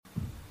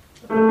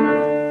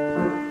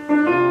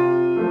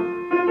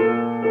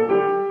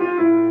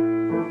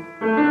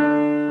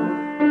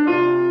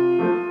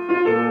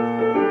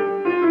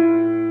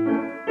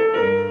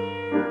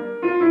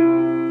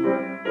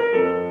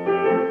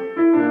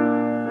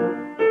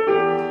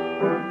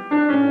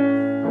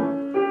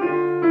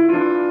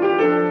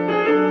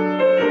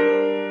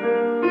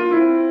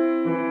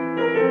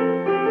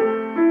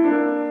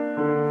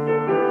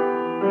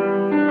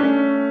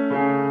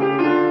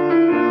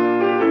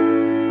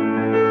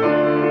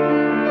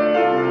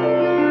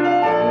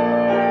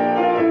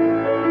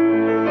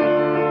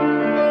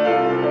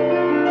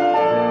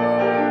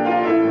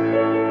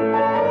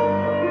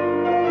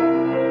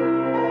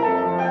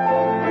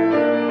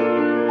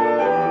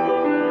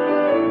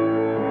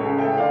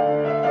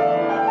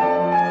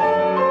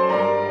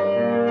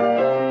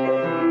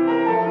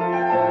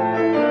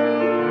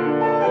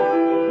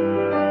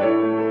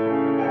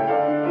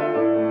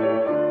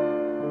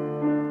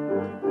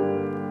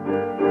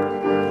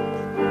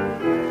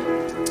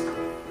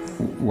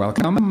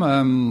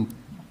Welcome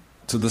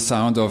to the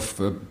sound of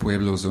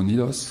Pueblos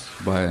Unidos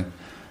by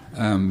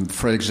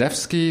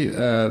Fredrzewski,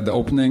 the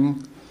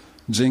opening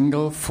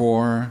jingle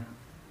for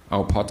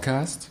our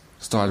podcast,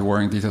 Start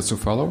Worrying Details to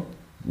Follow.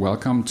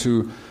 Welcome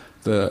to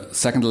the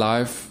second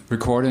live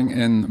recording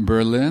in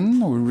Berlin.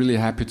 We're really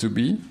happy to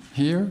be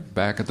here,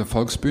 back at the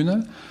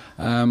Volksbühne.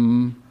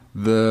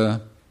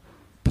 The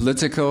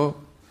political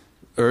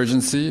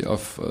urgency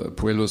of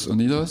Pueblos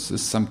Unidos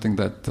is something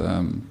that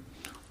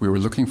we were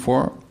looking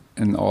for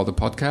in all the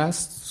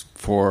podcasts,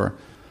 for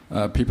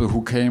people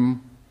who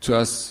came to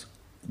us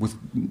with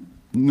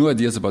new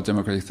ideas about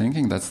democratic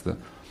thinking. That's the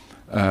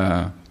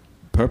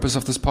purpose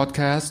of this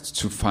podcast,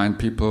 to find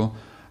people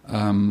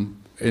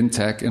in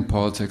tech, in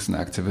politics, and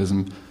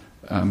activism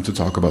to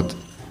talk about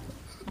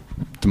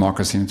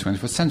democracy in the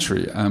 21st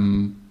century.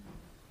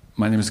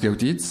 My name is Georg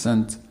Diez,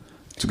 and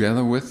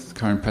together with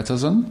Karin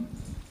Pettersson,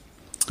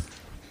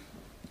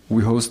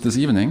 we host this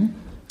evening.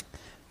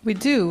 We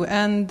do,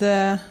 and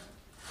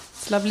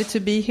it's lovely to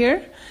be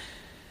here.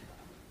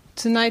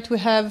 Tonight we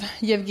have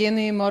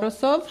Evgeny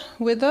Morozov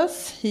with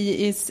us.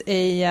 He is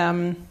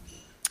an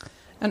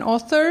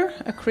author,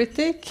 a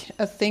critic,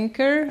 a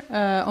thinker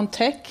on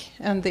tech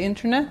and the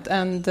internet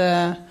and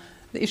the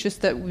issues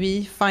that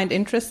we find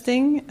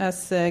interesting,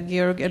 as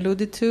Georg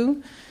alluded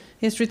to.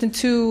 He's written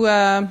two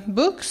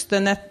books, The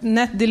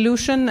Net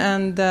Delusion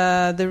and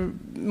the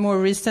more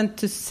recent,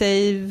 To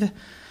Save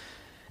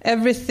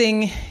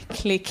Everything,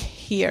 Click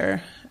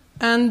Here.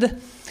 And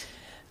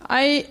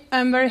I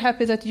am very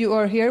happy that you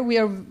are here. We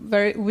are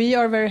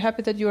very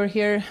happy that you are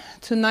here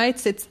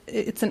tonight.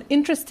 It's an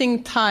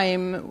interesting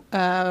time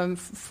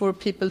for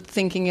people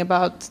thinking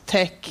about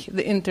tech,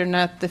 the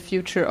internet, the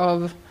future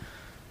of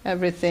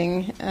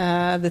everything,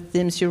 the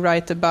themes you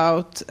write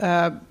about.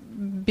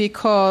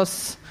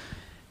 Because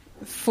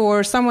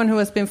for someone who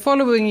has been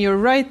following your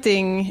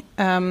writing,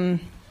 and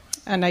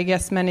I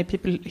guess many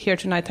people here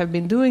tonight have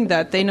been doing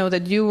that, they know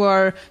that you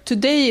are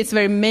today. It's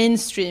very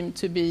mainstream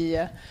to be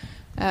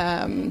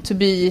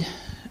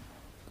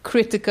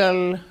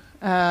critical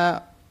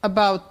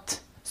about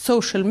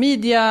social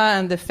media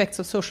and the effects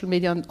of social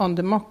media on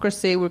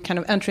democracy. We're kind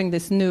of entering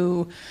this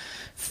new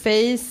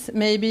phase,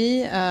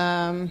 maybe,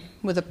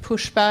 with a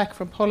pushback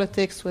from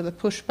politics, with a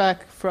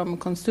pushback from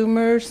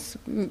consumers,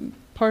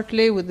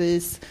 partly with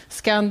these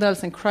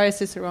scandals and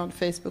crises around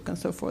Facebook and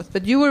so forth.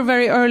 But you were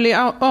very early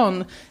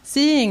on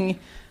seeing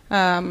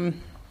that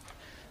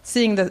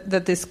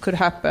this could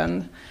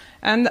happen.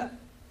 And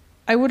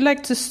I would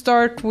like to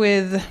start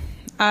with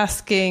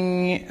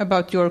asking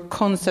about your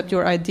concept,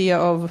 your idea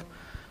of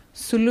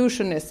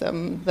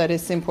solutionism that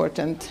is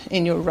important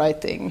in your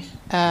writing.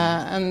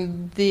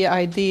 And the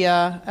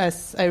idea,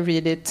 as I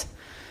read it,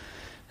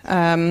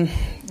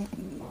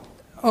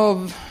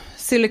 of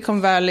Silicon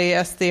Valley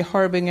as the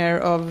harbinger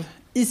of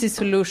easy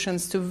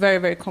solutions to very,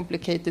 very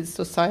complicated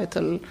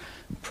societal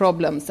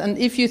problems. And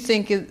if you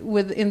think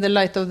in the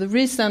light of the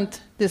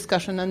recent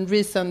discussion and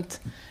recent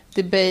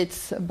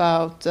debates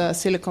about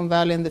Silicon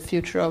Valley and the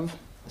future of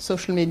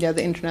social media,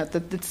 the internet,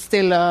 that it's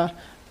still a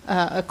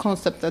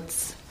concept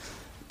that's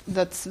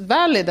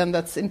valid and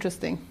that's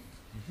interesting.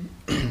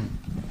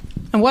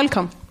 And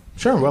welcome.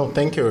 Sure. Well,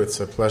 thank you. It's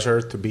a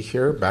pleasure to be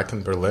here back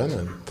in Berlin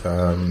and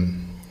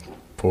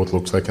for what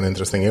looks like an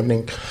interesting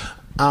evening.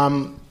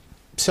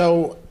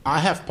 So I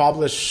have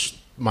published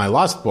my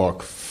last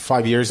book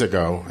 5 years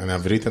ago, and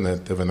I've written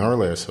it even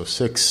earlier, so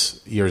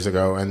 6 years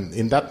ago. And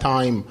in that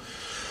time,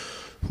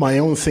 my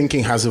own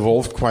thinking has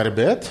evolved quite a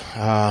bit.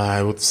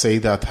 I would say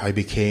that I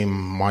became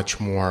much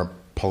more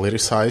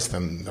politicized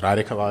and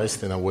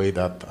radicalized in a way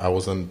that I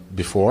wasn't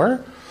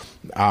before.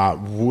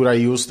 Would I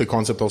use the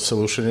concept of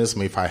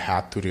solutionism if I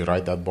had to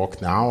rewrite that book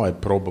now? I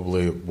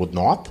probably would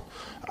not.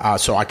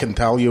 So I can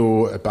tell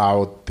you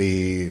about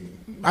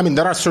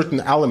there are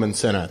certain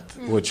elements in it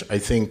which I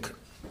think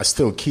are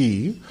still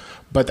key,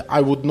 but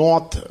I would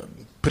not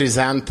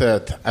present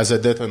it as I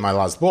did in my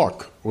last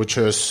book, which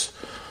is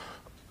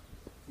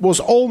was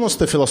almost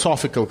a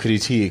philosophical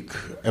critique,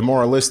 a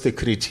moralistic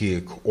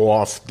critique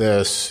of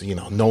this,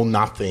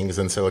 know-nothings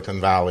in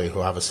Silicon Valley who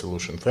have a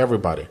solution for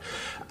everybody.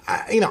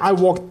 I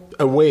walked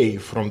away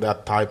from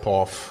that type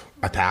of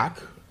attack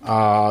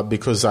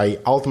because I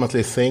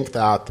ultimately think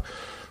that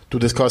to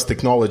discuss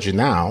technology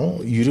now,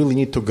 you really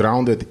need to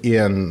ground it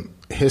in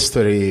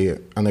history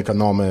and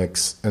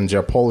economics and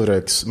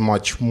geopolitics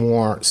much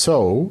more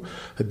so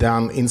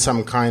than in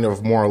some kind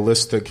of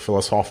moralistic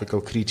philosophical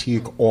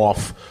critique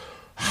of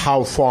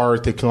how far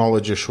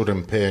technology should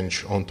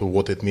impinge onto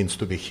what it means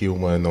to be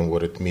human and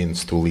what it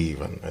means to live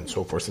and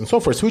so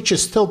forth, which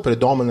is still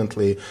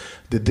predominantly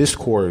the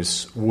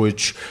discourse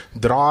which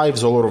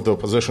drives a lot of the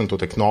opposition to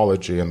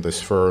technology and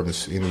these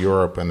firms in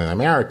Europe and in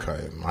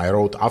America.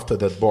 After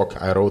that book,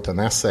 I wrote an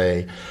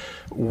essay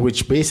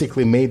which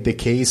basically made the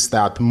case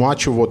that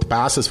much of what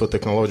passes for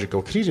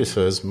technological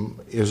criticism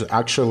is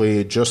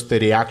actually just a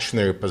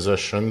reactionary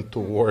position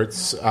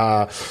towards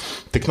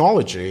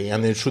technology,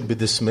 and it should be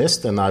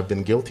dismissed, and I've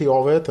been guilty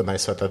of it, and I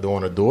said I don't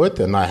want to do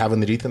it, and I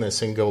haven't written a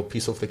single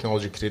piece of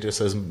technology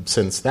criticism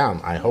since then,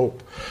 I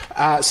hope.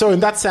 So in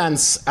that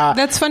sense...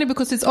 That's funny,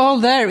 because it's all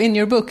there in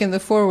your book, in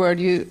the foreword.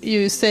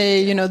 You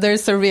say,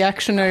 there's a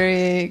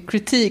reactionary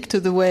critique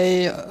to the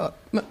way...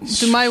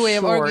 to my way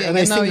of arguing,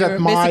 and now you're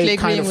basically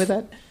agreeing with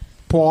that.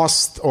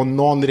 Post or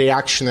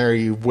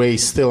non-reactionary way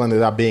still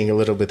ended up being a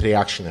little bit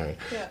reactionary.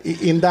 Yeah.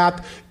 In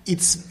that,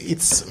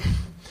 it's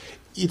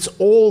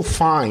all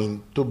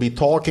fine to be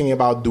talking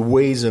about the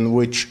ways in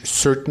which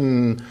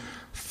certain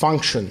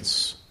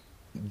functions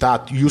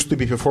that used to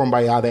be performed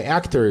by other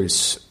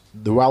actors,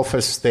 the welfare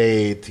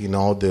state,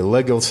 the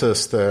legal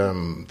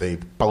system, the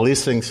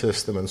policing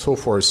system, and so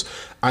forth,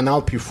 are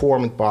now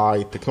performed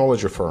by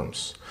technology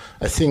firms.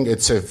 I think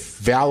it's a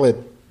valid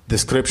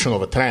description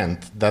of a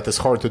trend that is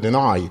hard to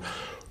deny.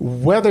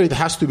 Whether it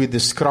has to be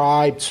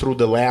described through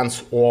the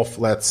lens of,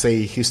 let's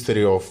say,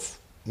 history of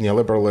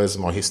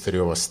neoliberalism or history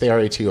of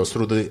austerity, or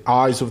through the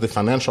eyes of the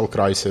financial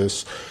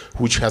crisis,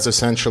 which has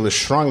essentially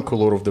shrunk a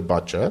lot of the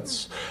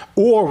budgets,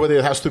 or whether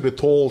it has to be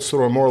told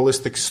through a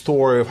moralistic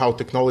story of how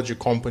technology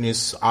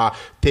companies are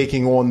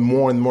taking on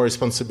more and more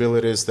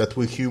responsibilities that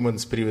we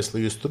humans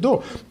previously used to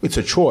do, it's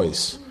a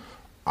choice.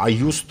 I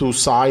used to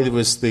side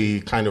with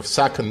the kind of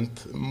second,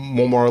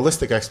 more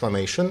moralistic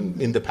explanation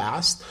in the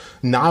past.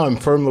 Now I'm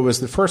firmly with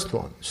the first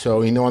one.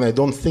 So, and I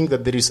don't think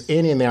that there is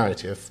any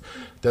narrative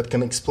that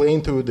can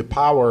explain to you the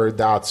power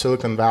that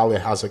Silicon Valley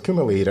has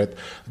accumulated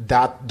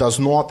that does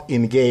not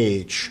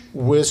engage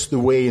with the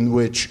way in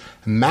which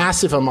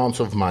massive amounts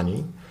of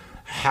money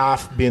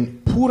have been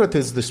put at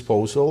its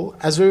disposal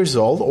as a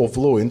result of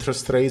low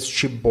interest rates,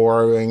 cheap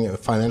borrowing,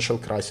 financial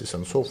crisis,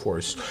 and so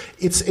forth.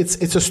 It's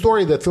a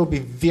story that will be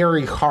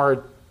very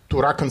hard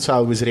to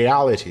reconcile with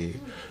reality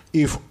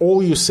if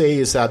all you say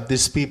is that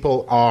these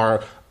people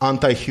are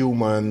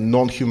anti-human,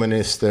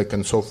 non-humanistic,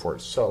 and so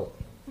forth. So,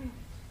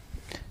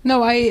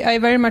 no, I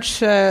very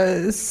much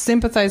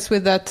sympathize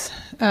with that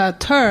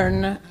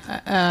turn.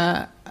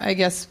 I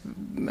guess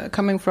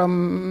coming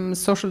from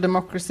social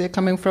democracy,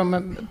 coming from a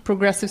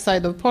progressive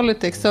side of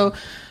politics, so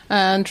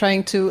and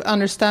trying to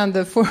understand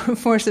the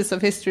forces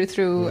of history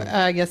through,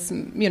 I guess,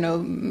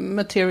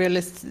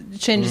 materialist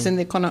changes in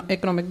the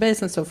economic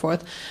base and so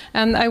forth.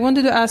 And I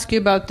wanted to ask you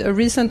about a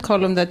recent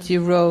column that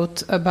you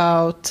wrote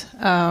about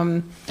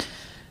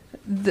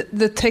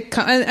the tech.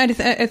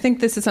 I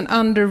think this is an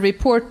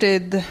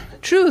underreported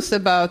truth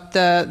about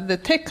the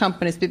tech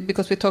companies,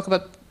 because we talk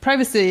about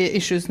privacy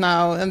issues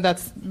now, and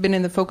that's been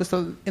in the focus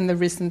in the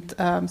recent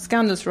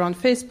scandals around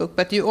Facebook.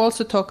 But you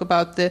also talk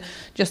about the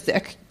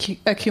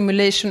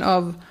accumulation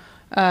of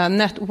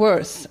net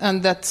worth,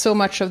 and that so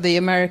much of the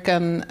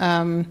American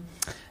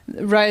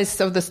rise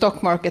of the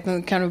stock market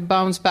and kind of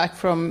bounce back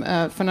from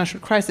financial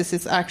crisis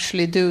is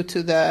actually due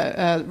to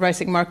the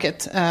rising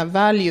market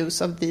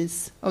values of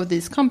these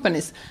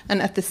companies.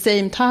 And at the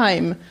same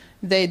time,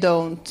 they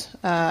don't,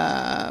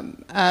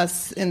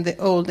 as in the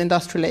old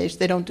industrial age,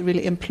 they don't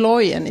really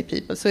employ any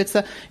people. So it's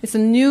a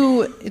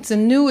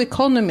new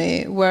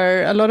economy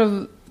where a lot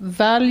of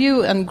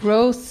value and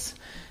growth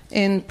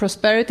in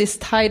prosperity is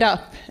tied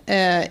up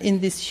in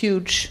these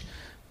huge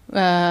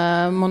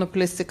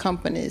monopolistic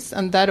companies,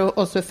 and that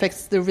also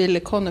affects the real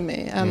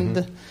economy.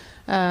 And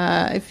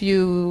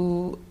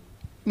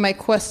my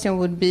question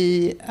would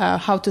be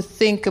how to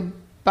think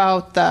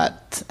about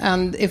that,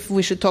 and if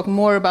we should talk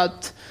more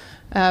about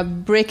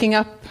breaking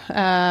up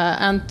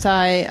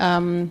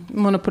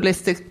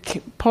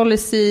anti-monopolistic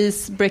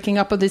policies, breaking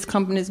up of these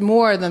companies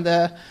more than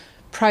the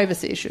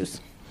privacy issues.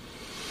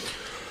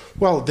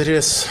 Well, there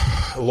is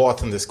a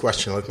lot in this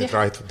question. Let me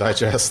try to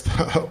digest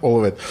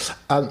all of it.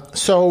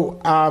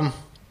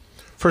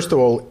 First of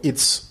all,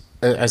 it's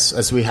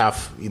as we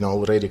have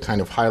already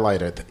kind of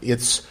highlighted,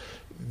 it's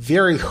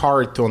very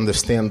hard to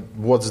understand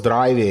what's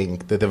driving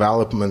the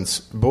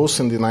developments both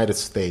in the United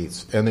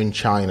States and in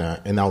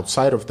China and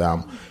outside of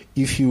them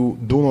if you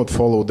do not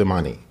follow the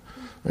money,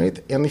 right?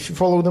 And if you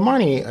follow the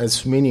money,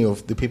 as many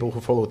of the people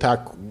who follow tech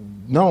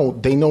know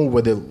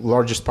where the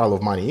largest pile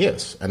of money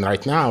is. And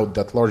right now,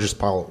 that largest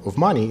pile of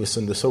money is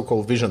in the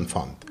so-called Vision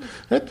Fund,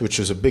 right? Which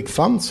is a big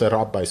fund set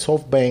up by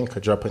SoftBank, a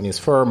Japanese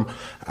firm,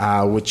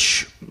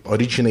 which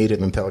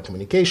originated in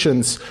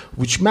telecommunications,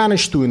 which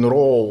managed to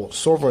enroll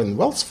sovereign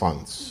wealth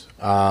funds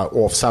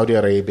of Saudi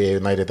Arabia,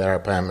 United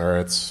Arab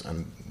Emirates,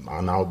 and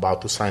are now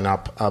about to sign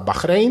up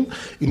Bahrain,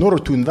 in order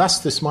to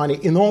invest this money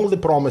in all the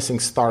promising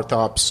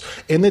startups.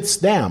 And it's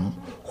them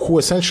who are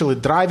essentially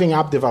driving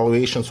up the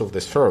valuations of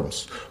these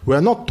firms. We're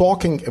not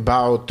talking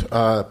about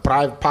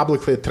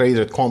publicly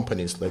traded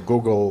companies like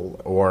Google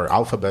or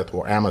Alphabet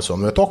or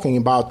Amazon. We're talking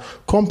about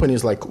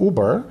companies like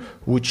Uber,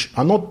 which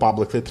are not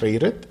publicly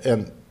traded,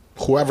 and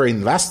whoever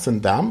invests in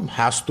them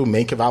has to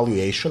make a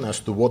valuation as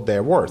to what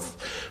they're worth.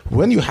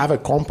 When you have a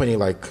company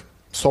like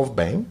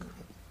SoftBank,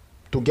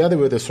 together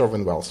with the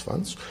sovereign wealth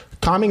funds,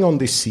 coming on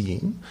the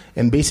scene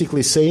and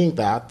basically saying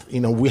that,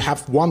 we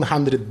have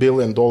 $100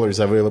 billion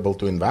available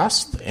to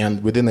invest,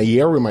 and within a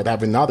year we might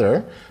have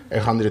another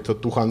 100 to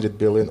 200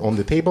 billion on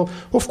the table.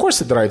 Of course,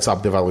 it drives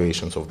up the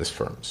valuations of these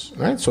firms,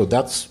 right? So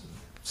that's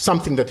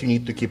something that you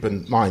need to keep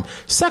in mind.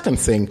 Second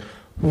thing,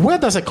 where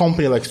does a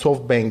company like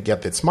SoftBank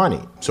get its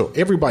money? So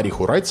everybody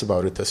who writes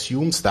about it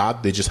assumes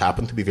that they just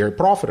happen to be very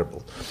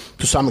profitable.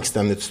 To some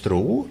extent, it's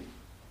true.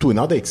 To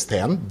another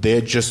extent, they're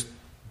just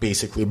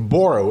basically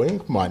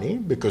borrowing money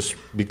because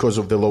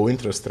of the low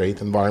interest rate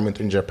environment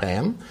in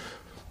Japan,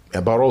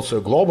 but also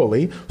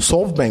globally.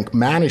 SoftBank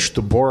managed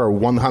to borrow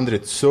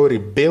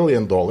 $130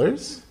 billion,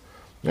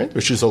 right,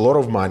 which is a lot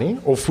of money,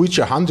 of which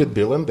 $100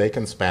 billion they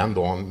can spend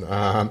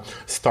on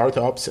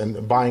startups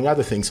and buying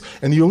other things.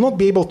 And you'll not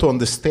be able to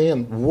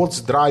understand what's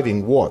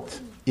driving what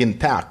in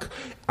tech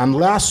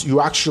unless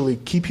you actually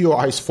keep your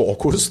eyes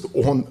focused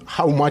on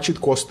how much it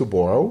costs to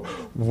borrow,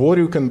 what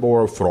you can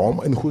borrow from,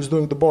 and who's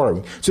doing the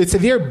borrowing. So it's a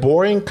very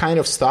boring kind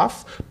of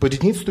stuff, but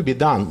it needs to be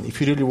done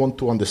if you really want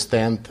to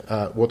understand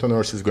what on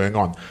earth is going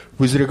on.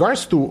 With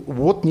regards to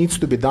what needs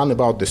to be done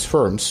about these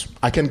firms,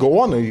 I can go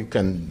on, or you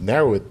can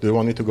narrow it. Do you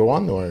want me to go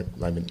on, or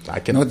I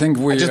can? No, I think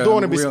I just don't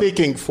want to be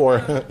speaking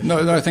for.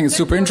 No, I think it's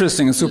super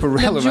interesting and super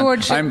relevant.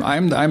 George,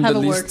 I'm the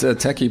least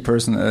techie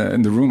person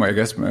in the room, I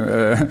guess,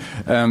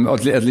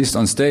 at least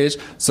on stage.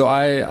 So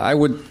I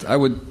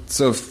would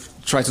sort of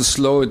try to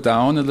slow it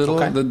down a little,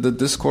 the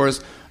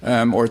discourse,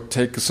 or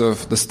take sort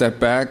of the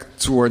step back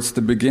towards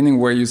the beginning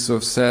where you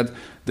sort of said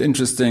the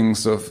interesting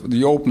sort of,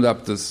 you opened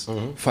up this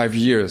 5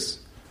 years.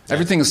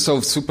 Everything is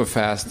so super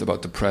fast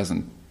about the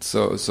present.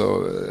 So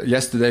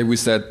yesterday we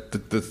said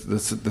that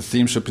the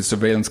theme should be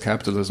surveillance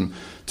capitalism.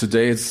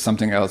 Today it's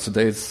something else.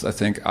 Today it's, I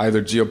think,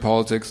 either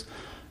geopolitics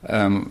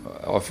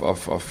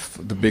of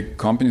the big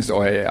companies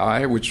or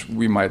AI, which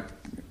we might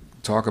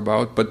talk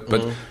about. But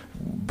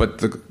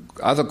the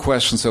other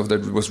questions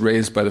that was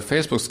raised by the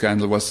Facebook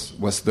scandal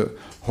was the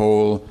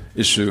whole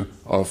issue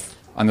of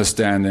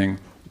understanding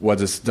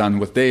what is done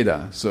with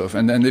data.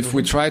 And if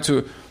we try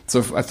to,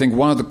 I think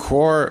one of the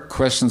core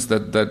questions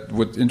that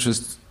would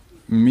interest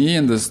me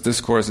in this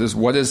discourse is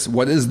what is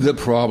the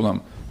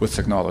problem with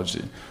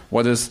technology?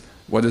 What is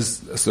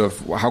sort of,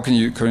 how can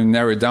you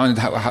narrow it down?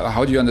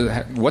 How do you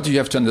what do you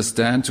have to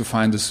understand to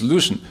find a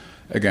solution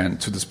again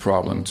to this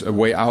problem, a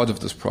way out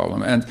of this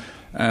problem? And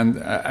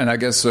I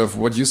guess sort of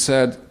what you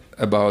said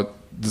about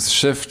this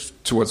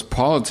shift towards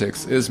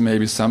politics is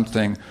maybe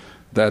something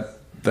that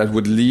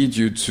would lead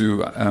you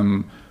to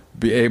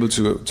be able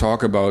to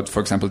talk about, for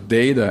example,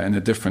 data in a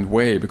different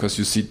way, because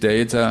you see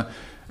data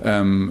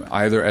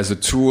either as a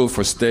tool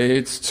for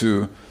states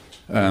to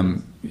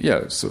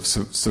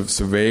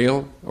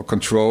surveil or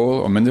control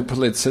or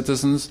manipulate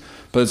citizens,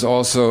 but it's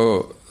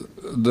also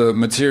the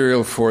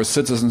material for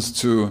citizens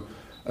to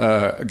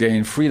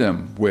gain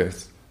freedom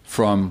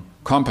from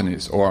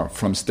companies or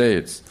from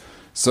states.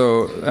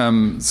 So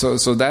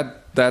that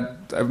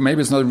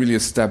maybe it's not really a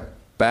step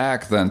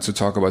back then to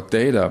talk about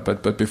data,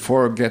 but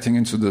before getting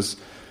into this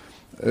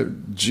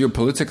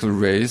geopolitical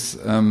race,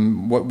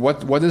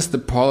 what is the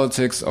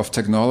politics of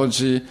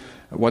technology?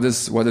 What is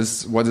sort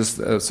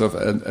of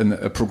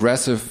a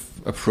progressive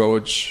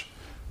approach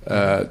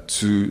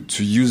to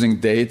using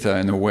data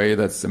in a way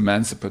that's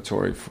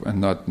emancipatory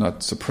and not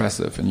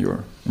suppressive in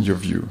your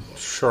view?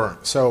 Sure.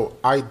 So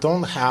I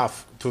don't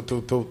have to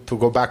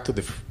go back to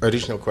the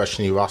original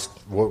question you asked.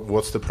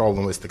 What's the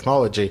problem with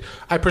technology?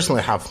 I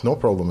personally have no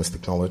problem with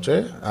technology.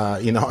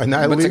 And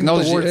but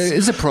technology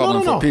is a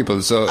problem for people.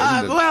 So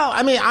well,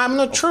 I mean, I'm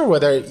not sure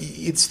whether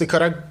it's the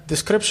correct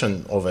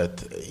description of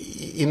it.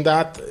 In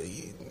that,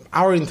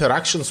 our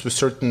interactions with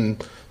certain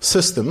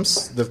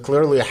systems that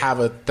clearly have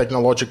a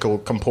technological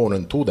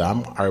component to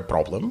them are a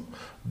problem,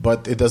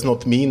 but it does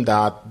not mean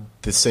that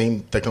the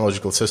same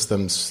technological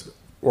systems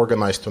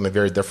organized on a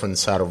very different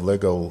set of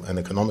legal and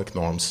economic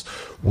norms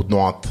would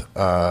not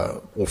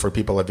offer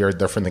people a very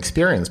different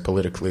experience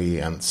politically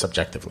and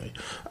subjectively.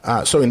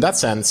 So in that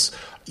sense,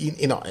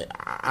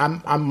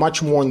 I'm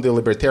much more on the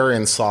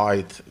libertarian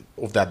side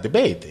of that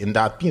debate, in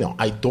that,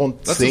 I don't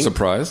think... That's a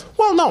surprise.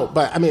 Well, Well, no,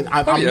 but I mean,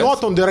 I'm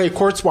not on the Ray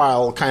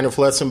Kurzweil kind of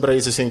let's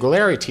embrace the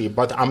singularity,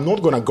 but I'm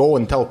not going to go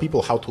and tell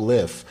people how to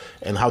live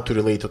and how to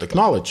relate to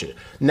technology.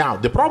 Now,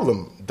 the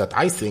problem that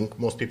I think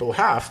most people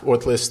have, or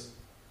at least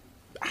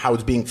how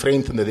it's being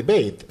framed in the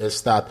debate,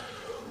 is that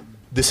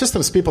the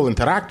systems people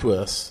interact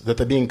with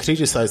that are being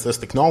criticized as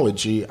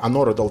technology are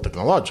not at all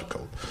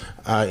technological.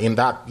 In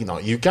that,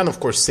 you can, of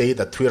course, say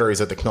that Twitter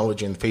is a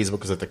technology and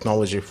Facebook is a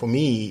technology. For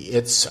me,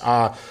 it's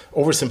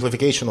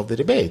oversimplification of the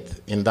debate,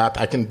 in that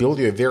I can build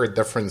you a very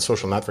different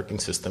social networking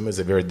system as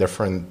a very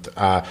different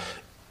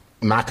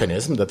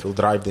mechanism that will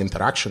drive the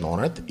interaction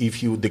on it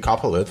if you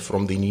decouple it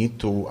from the need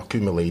to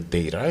accumulate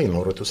data in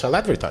order to sell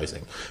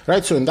advertising,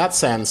 right? So in that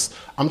sense,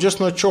 I'm just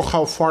not sure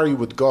how far you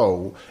would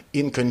go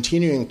in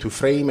continuing to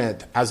frame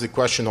it as a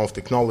question of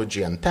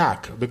technology and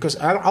tech, because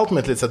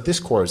ultimately it's a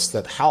discourse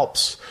that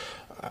helps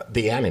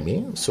the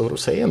enemy, so to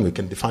say, and we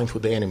can define who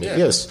the enemy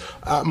is,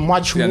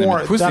 much the more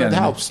enemy. than it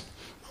helps.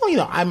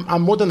 Well,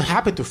 I'm more than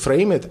happy to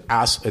frame it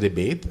as a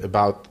debate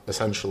about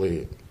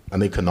essentially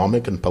an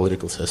economic and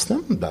political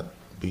system that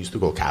we used to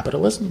call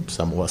capitalism,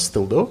 some of us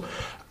still do,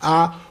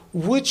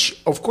 which,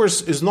 of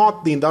course, is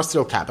not the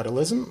industrial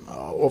capitalism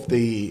of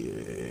the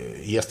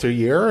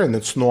yesteryear, and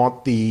it's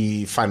not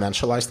the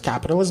financialized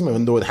capitalism,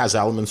 even though it has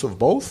elements of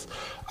both.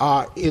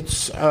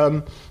 It's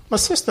a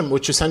system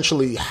which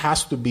essentially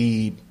has to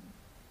be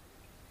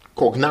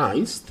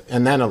cognized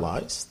and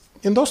analyzed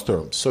in those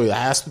terms. So it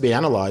has to be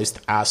analyzed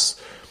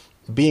as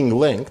being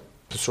linked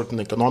to certain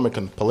economic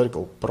and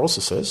political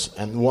processes,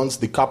 and once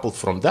decoupled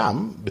from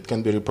them, it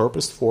can be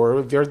repurposed for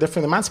a very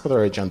different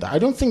emancipatory agenda. I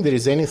don't think there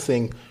is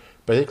anything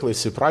particularly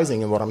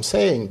surprising in what I'm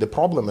saying. The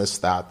problem is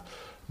that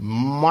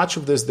much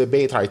of this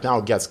debate right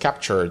now gets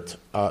captured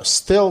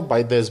still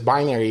by this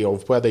binary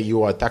of whether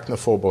you are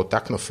technophobe or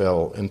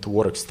technophile and to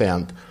what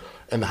extent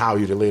and how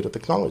you relate to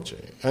technology.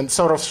 And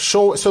sort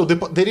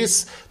of there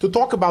is, to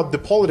talk about the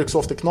politics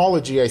of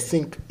technology, I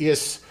think,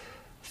 is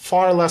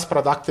far less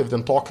productive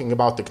than talking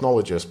about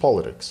technology as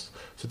politics.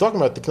 So talking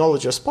about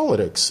technology as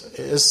politics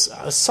is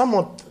a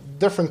somewhat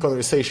different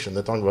conversation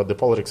than talking about the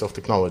politics of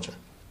technology.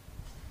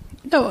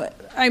 No,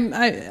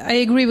 I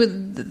agree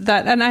with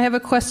that. And I have a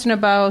question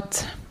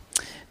about,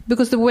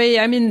 because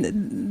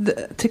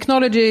the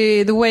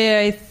technology, the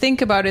way I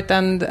think about it,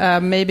 and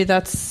maybe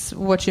that's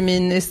what you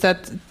mean, is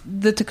that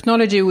the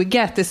technology we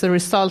get is a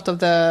result of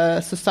the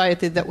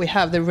society that we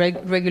have, the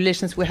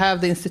regulations we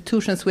have, the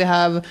institutions we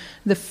have,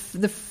 the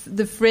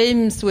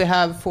frames we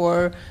have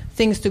for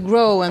things to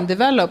grow and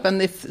develop.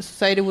 And if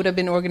society would have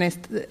been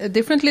organized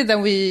differently,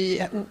 then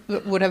we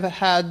would have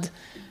had...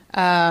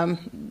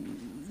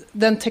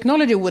 then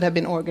technology would have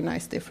been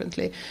organized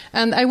differently.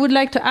 And I would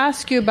like to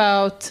ask you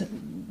about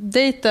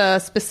data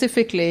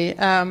specifically,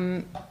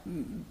 and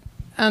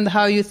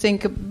how you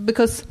think,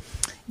 because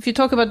if you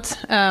talk about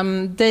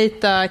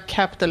data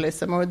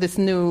capitalism, or this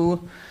new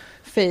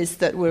phase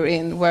that we're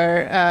in,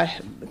 where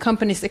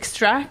companies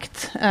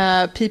extract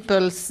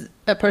people's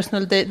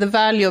personal data, the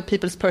value of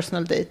people's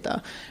personal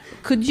data,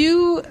 could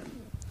you,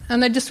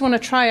 and I just want to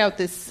try out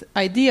this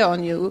idea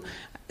on you,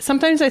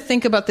 sometimes I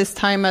think about this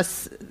time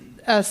as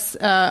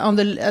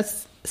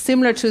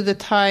similar to the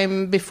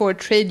time before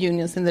trade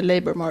unions in the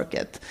labor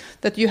market,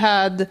 that you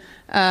had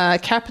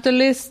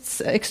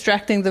capitalists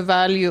extracting the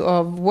value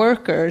of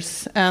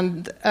workers,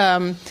 and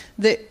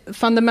the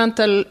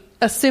fundamental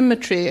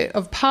asymmetry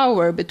of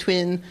power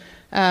between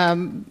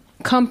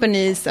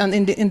companies and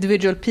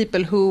individual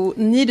people who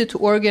needed to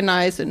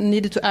organize and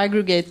needed to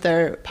aggregate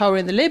their power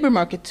in the labor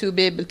market to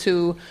be able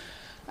to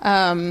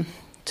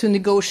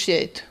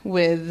negotiate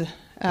with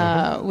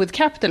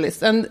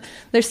capitalists. And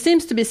there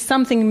seems to be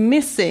something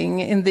missing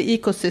in the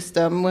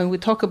ecosystem when we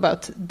talk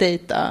about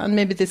data, and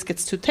maybe this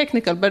gets too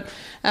technical, but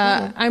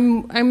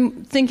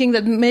I'm thinking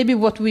that maybe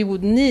what we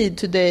would need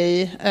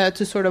today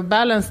to sort of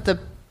balance the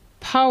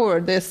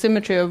power, the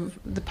asymmetry of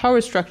the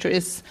power structure,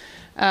 is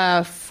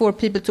for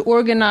people to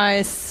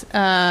organize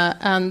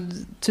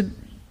and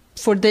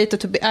for data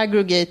to be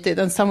aggregated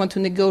and someone to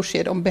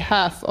negotiate on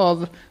behalf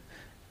of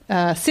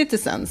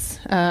citizens,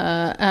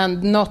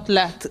 and not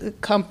let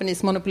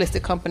companies,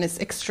 monopolistic companies,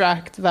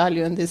 extract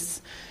value in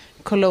this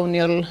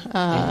colonial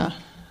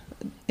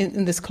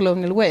in this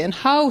colonial way. And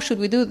how should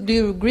we do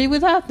you agree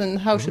with that? And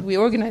how should we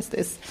organize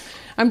this?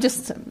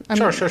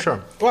 Sure.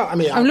 Well, I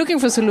mean, I'm looking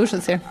for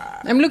solutions here.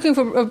 I'm looking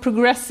for a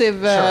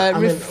progressive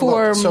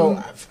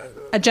reform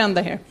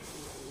agenda here.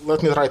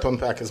 Let me try to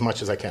unpack as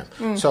much as I can.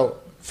 So,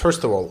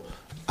 first of all,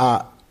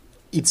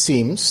 it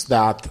seems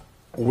that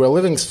we're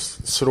living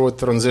through a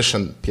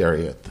transition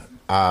period,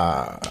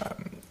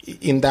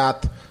 in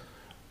that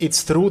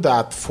it's true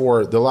that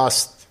for the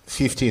last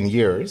 15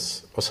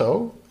 years or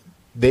so,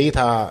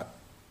 data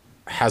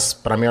has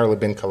primarily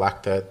been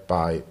collected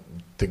by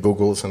the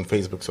Googles and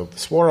Facebooks of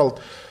this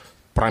world,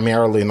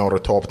 primarily in order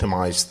to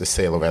optimize the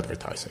sale of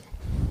advertising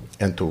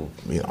and to,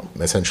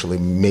 essentially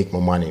make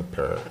more money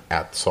per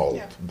ad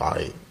sold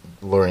by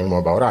learning more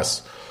about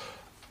us.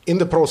 In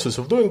the process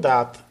of doing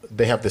that,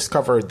 they have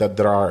discovered that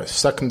there are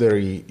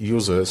secondary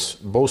uses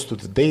both to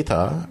the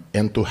data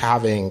and to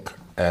having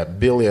a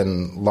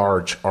billion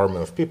large army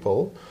of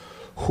people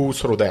who,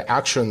 through their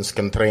actions,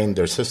 can train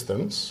their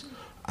systems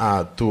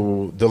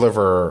to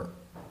deliver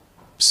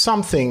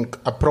something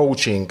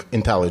approaching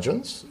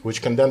intelligence,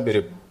 which can then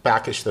be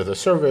packaged as a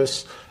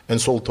service and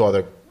sold to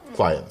other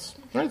clients.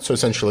 Right? So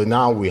essentially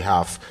now we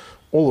have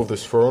all of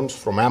these firms,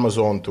 from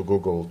Amazon to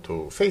Google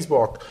to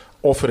Facebook,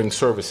 offering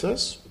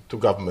services to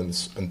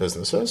governments and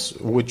businesses,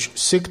 which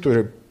seek to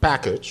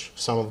repackage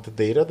some of the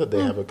data that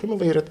they have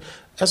accumulated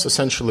as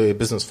essentially a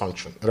business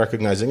function,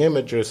 recognizing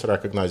images,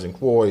 recognizing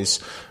voice,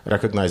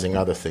 recognizing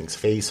other things,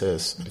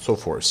 faces, and so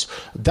forth.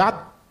 That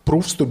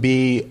proves to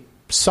be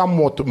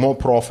somewhat more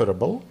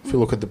profitable, if you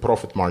look at the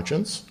profit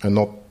margins, and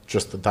not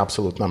just at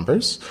absolute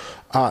numbers,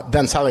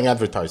 than selling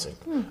advertising.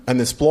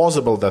 And it's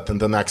plausible that in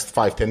the next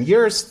 5-10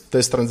 years,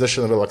 this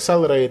transition will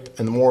accelerate,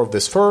 and more of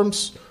these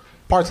firms,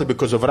 partly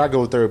because of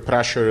regulatory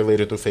pressure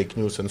related to fake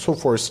news and so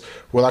forth,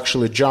 will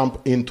actually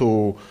jump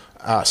into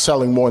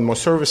selling more and more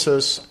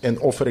services and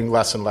offering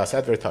less and less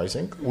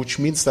advertising, which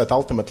means that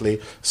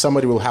ultimately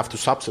somebody will have to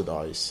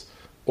subsidize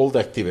all the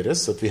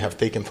activities that we have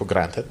taken for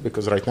granted,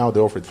 because right now they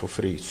offer it for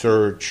free.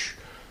 Search,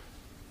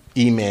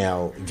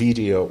 email,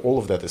 video, all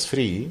of that is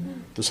free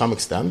to some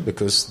extent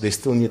because they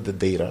still need the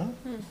data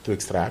to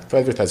extract for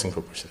advertising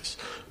purposes.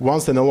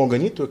 Once they no longer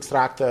need to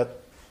extract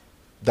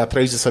that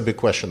raises a big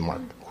question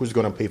mark. Who's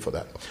going to pay for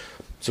that?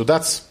 So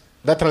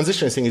that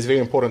transition thing is very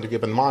important to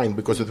keep in mind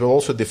because it will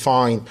also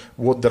define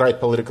what the right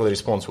political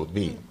response would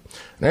be,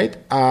 right?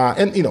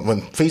 And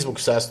when Facebook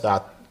says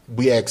that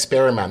we are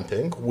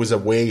experimenting with a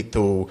way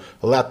to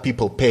let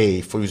people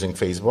pay for using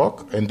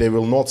Facebook and they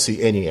will not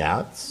see any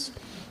ads,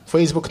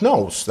 Facebook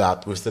knows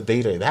that with the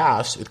data it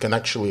has, it can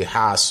actually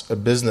has a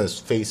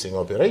business-facing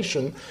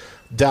operation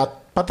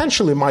that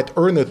potentially might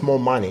earn it more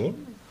money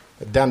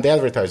than the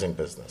advertising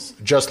business.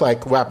 Just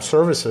like web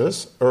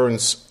services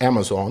earns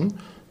Amazon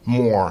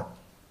more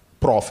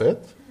profit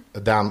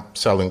than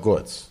selling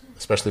goods,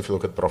 especially if you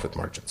look at profit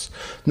margins.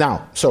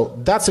 Now, so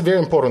that's a very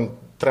important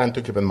trend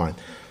to keep in mind.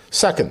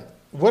 Second,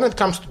 when it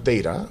comes to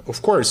data,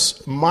 of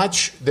course,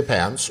 much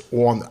depends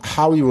on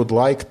how you would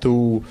like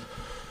to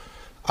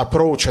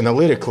approach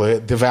analytically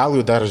the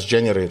value that is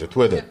generated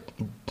with it.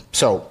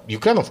 So you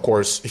can, of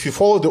course, if you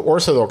follow the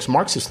orthodox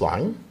Marxist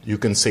line, you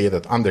can say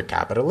that under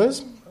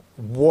capitalism,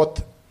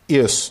 what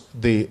is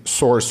the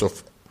source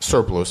of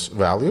surplus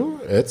value?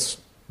 It's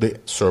the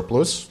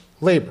surplus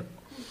labor,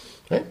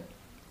 right?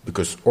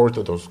 Because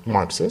orthodox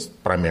Marxists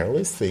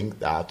primarily think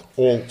that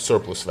all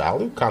surplus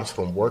value comes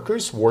from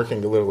workers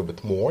working a little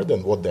bit more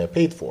than what they're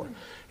paid for.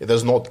 It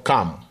does not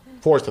come,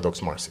 for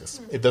orthodox Marxists,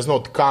 it does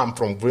not come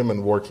from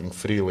women working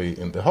freely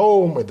in the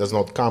home, it does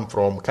not come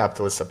from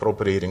capitalists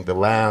appropriating the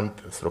land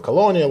through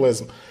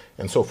colonialism,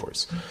 and so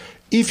forth.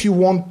 If you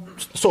want,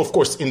 so of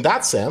course, in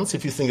that sense,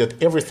 if you think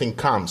that everything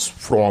comes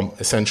from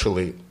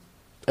essentially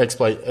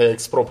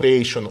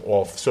expropriation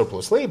of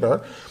surplus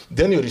labor,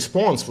 then your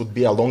response would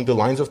be along the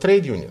lines of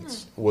trade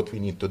unions. What we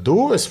need to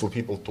do is for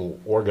people to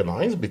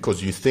organize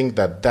because you think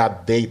that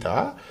that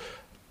data,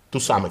 to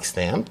some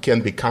extent,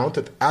 can be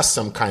counted as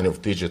some kind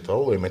of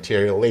digital or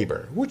material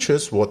labor, which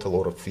is what a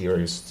lot of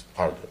theorists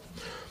argue.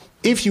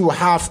 If you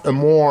have a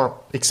more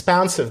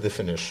expansive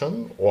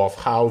definition of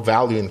how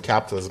value in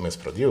capitalism is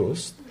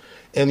produced,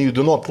 and you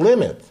do not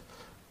limit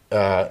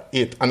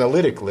it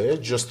analytically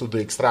just to the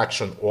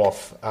extraction of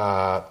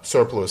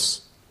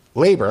surplus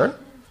labor,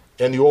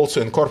 and you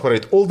also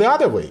incorporate all the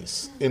other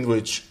ways in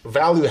which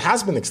value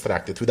has been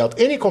extracted without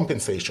any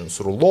compensation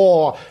through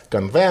law,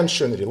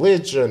 convention,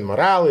 religion,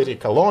 morality,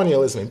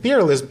 colonialism,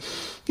 imperialism,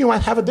 you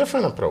might have a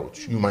different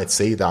approach. You might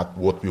say that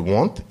what we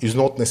want is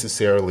not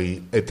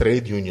necessarily a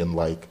trade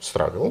union-like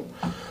struggle,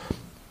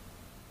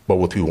 but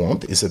what we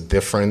want is a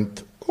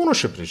different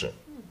ownership regime,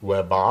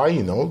 whereby,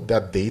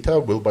 that data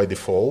will by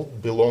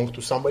default belong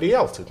to somebody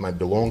else. It might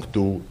belong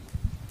to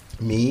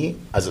me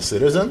as a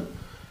citizen,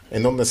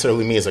 and not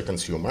necessarily me as a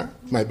consumer.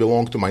 It might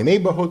belong to my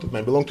neighborhood, it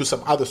might belong to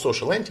some other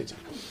social entity.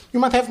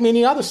 You might have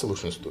many other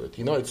solutions to it.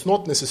 It's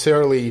not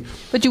necessarily...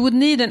 But you would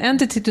need an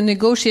entity to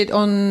negotiate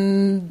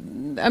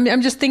on...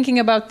 I'm just thinking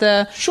about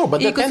the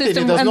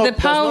ecosystem and the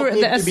power,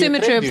 the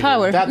asymmetry of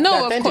power. That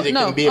entity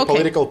can be a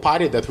political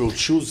party that will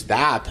choose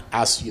that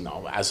as,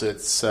 as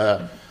its...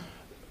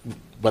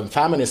 when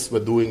feminists were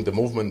doing the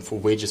movement for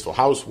wages for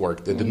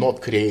housework, they did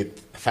not create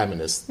a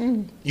feminist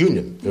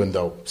union, even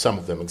though some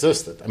of them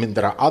existed. I mean,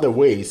 there are other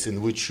ways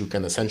in which you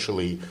can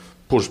essentially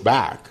push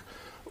back,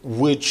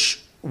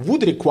 which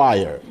would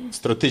require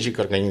strategic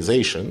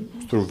organization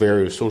through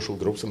various social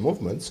groups and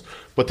movements,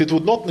 but it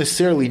would not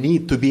necessarily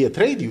need to be a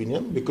trade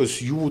union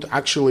because you would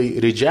actually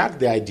reject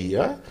the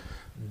idea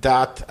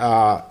that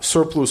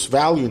surplus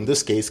value in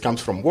this case comes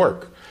from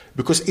work.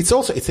 Because it's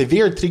a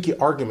very tricky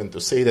argument to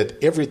say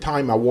that every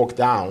time I walk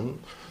down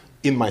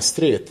in my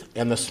street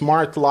and a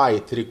smart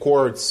light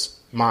records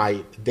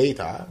my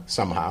data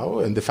somehow,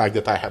 and the fact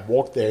that I have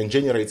walked there and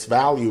generates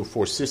value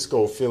for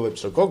Cisco,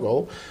 Philips, or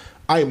Google,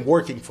 I am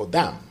working for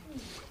them.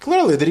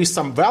 Clearly, there is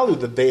some value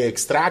that they are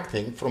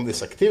extracting from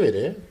this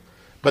activity,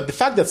 But the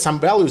fact that some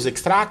value is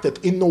extracted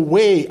in no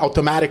way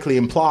automatically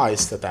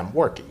implies that I'm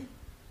working.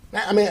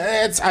 I mean,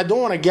 I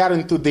don't want to get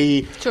into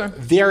the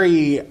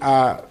very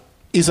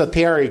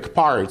esoteric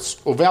parts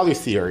of value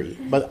theory,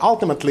 but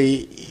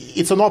ultimately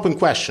it's an open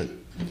question.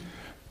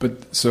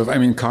 But so, I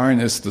mean,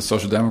 Karin is the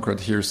social democrat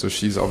here, so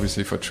she's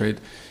obviously for trade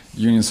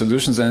union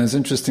solutions, and it's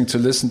interesting to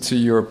listen to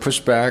your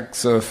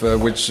pushbacks of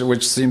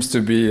which seems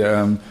to be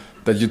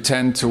that you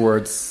tend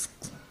towards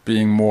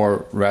being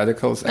more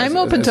radicals. I'm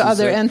open to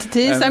other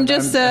entities. I'm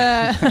just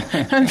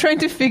I'm trying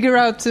to figure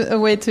out a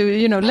way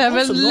to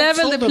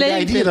level the playing field. The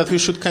idea that we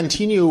should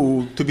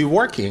continue to be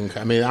working.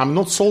 I mean, I'm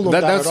not sold on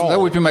that at all. That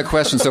would be my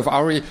question.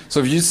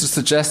 So if you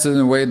suggested in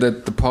a way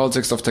that the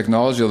politics of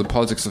technology or the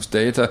politics of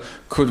data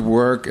could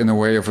work in a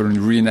way of a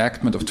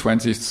reenactment of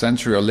 20th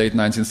century or late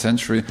 19th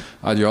century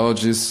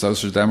ideologies,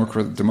 social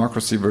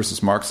democracy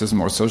versus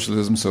Marxism or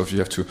socialism. So if you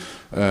have to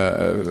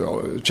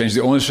change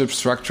the ownership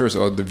structures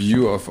or the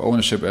view of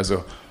ownership as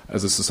a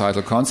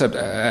societal concept,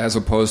 as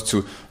opposed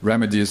to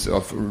remedies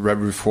of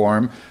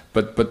reform.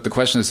 But the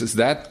question is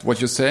that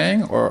what you're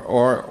saying,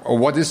 or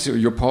what is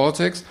your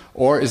politics,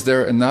 or is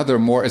there another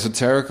more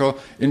esoterical,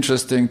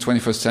 interesting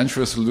 21st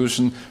century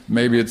solution?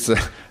 Maybe it's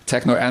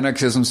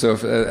techno-anarchism, so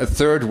a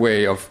third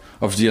way of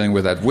dealing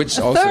with that.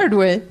 Third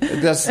way,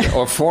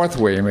 or fourth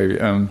way, maybe.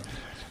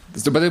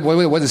 But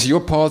what is your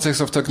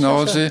politics of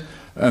technology? Sure.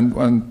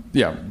 And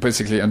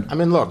basically. I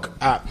mean, look.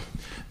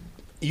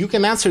 You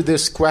can answer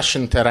this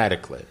question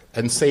theoretically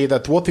and say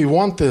that what we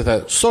want is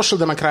a social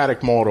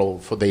democratic model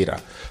for data.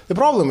 The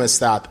problem is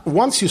that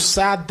once you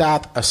set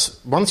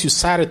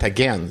it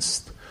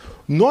against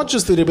not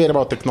just the debate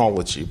about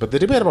technology, but the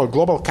debate about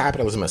global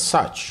capitalism as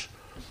such,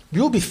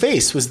 you'll be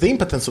faced with the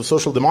impotence of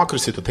social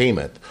democracy to tame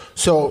it.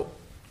 So,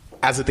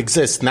 as it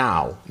exists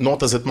now,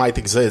 not as it might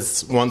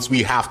exist once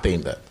we have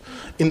tamed it.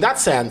 In that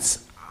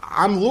sense, when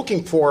I'm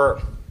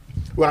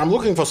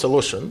looking for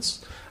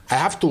solutions, I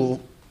have to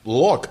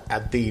look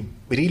at the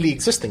really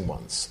existing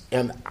ones.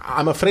 And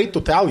I'm afraid to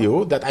tell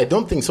you that I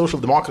don't think social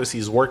democracy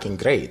is working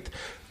great.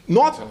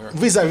 Not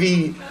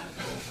vis-a-vis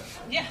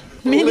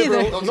me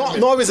neither.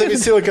 Not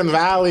vis-a-vis Silicon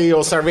Valley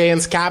or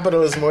surveillance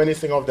capitalism or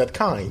anything of that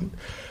kind.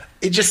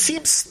 It just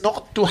seems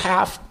not to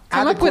have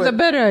come up with a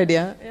better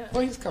idea. Yeah.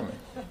 Well, he's coming.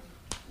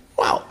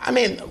 Well, I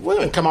mean, we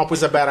didn't come up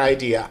with a better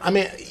idea. I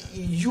mean,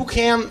 you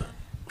can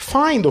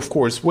find, of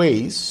course,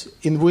 ways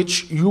in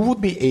which you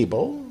would be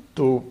able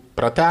to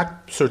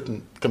protect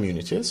certain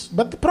communities.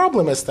 But the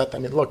problem is that, I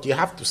mean, look, you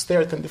have to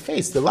stare it in the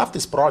face. The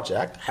leftist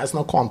project has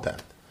no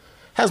content.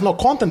 Has no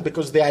content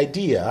because the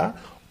idea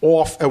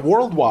of a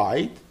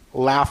worldwide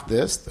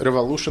leftist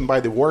revolution by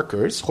the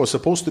workers who are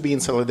supposed to be in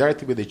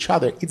solidarity with each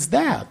other, it's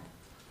that.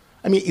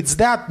 I mean, it's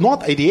that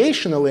not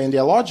ideationally and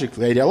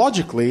ideologically.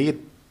 Ideologically,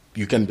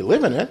 you can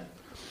believe in it.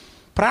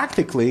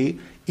 Practically,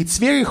 it's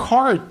very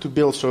hard to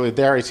build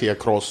solidarity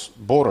across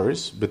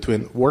borders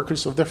between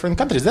workers of different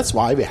countries. That's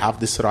why we have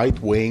this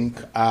right-wing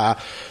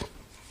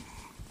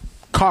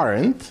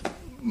current,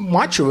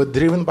 much of it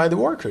driven by the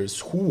workers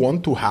who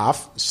want to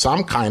have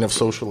some kind of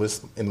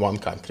socialism in one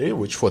country,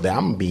 which for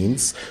them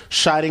means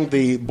shutting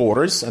the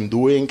borders and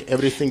doing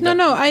everything.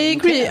 No, I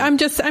agree.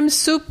 I'm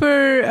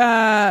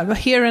super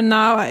here and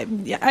now.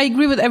 I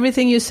agree with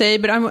everything you say,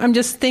 but I'm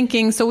just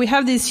thinking. So we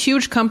have these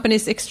huge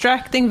companies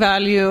extracting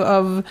value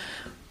of.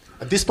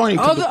 At this point,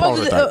 of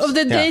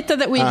the data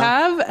that we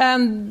have,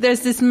 and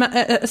there's this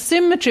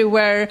symmetry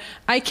where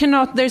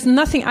there's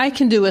nothing I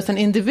can do as an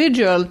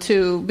individual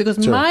because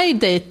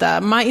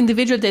my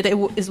individual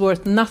data is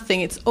worth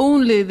nothing. It's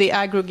only the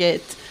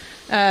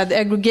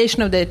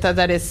aggregation of data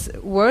that is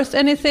worth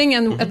anything.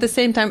 And at the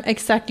same time,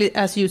 exactly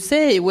as you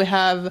say, we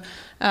have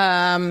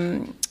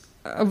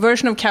a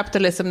version of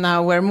capitalism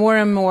now where more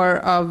and more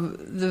of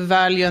the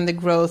value and the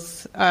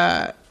growth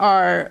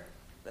are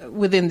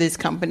within these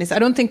companies. I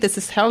don't think this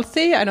is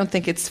healthy. I don't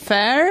think it's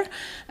fair.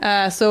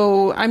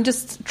 So I'm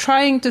just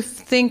trying to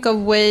think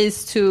of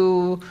ways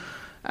to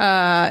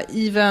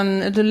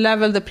even to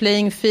level the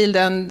playing field.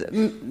 And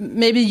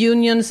maybe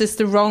unions is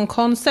the wrong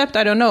concept.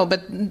 I don't know.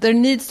 But there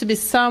needs to be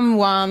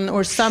someone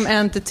or some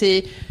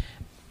entity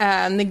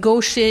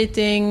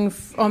negotiating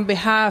on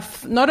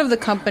behalf, not of the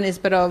companies,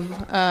 but of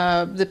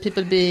the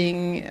people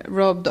being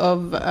robbed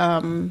of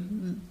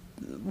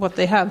what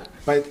they have.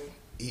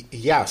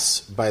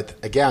 Yes, but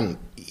again,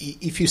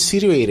 if you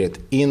situate it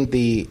in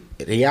the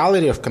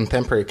reality of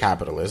contemporary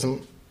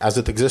capitalism, as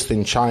it exists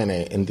in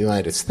China and the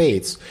United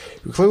States,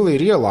 you clearly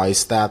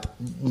realize that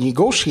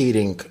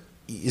negotiating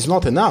is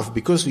not enough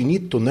because you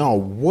need to know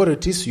what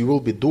it is you will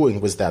be doing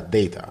with that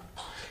data.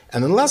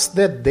 And unless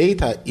that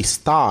data is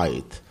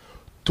tied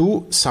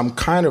to some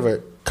kind of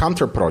a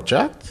counter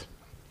project,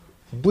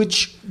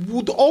 which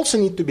would also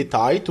need to be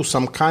tied to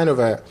some kind of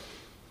a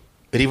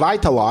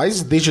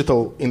revitalized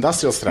digital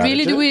industrial strategy.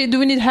 Really, do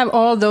we need to have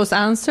all those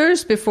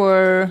answers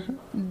before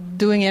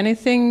doing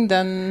anything?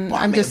 Then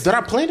there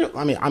are plenty.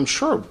 I'm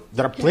sure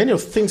there are plenty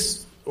of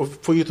things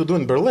for you to do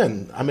in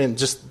Berlin. I mean,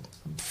 just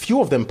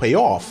few of them pay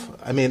off.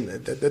 I mean,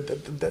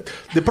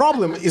 the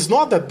problem is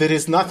not that there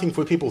is nothing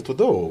for people to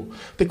do.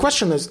 The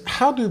question is,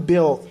 how do you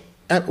build,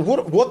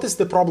 what is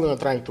the problem you're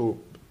trying to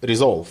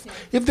resolve?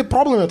 If the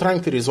problem you're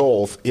trying to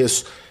resolve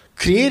is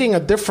creating a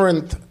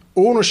different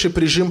ownership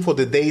regime for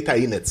the data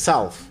in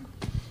itself,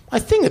 I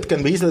think it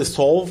can be easily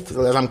solved.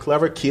 Some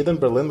clever kid in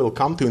Berlin will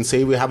come to you and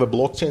say we have a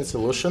blockchain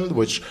solution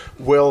which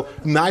will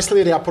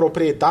nicely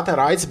reappropriate data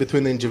rights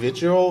between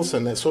individuals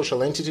and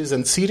social entities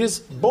and cities.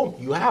 Boom,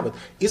 you have it.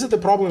 Is it the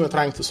problem you're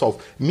trying to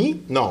solve?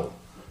 Me? No.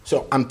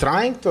 So I'm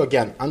trying to,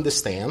 again,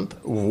 understand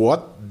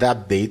what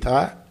that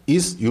data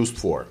is used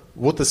for.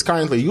 What is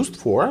currently used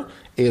for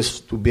is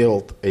to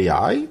build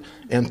AI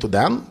and to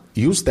then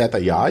use that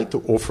AI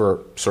to offer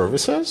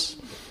services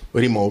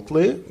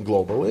remotely,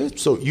 globally.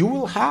 So you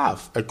will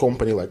have a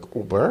company like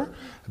Uber,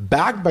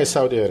 backed by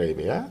Saudi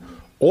Arabia,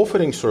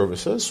 offering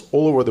services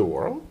all over the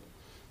world,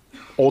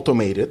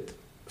 automated,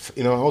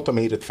 in an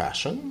automated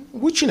fashion,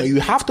 which, you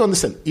have to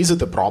understand, is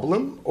it a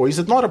problem or is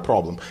it not a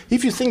problem?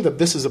 If you think that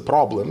this is a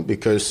problem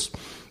because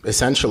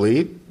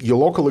essentially your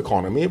local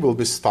economy will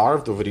be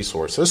starved of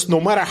resources,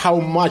 no matter how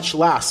much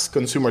less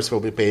consumers will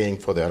be paying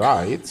for their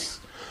rights,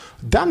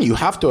 then you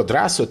have to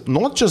address it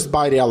not just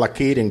by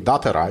reallocating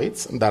data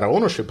rights and data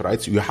ownership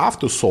rights. You have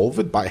to solve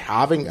it by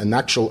having an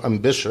actual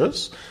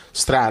ambitious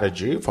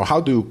strategy for how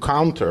do you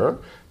counter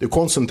the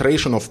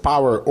concentration of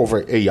power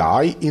over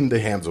AI in the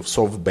hands of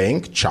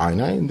SoftBank,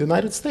 China, and the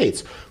United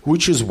States,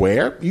 which is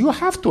where you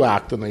have to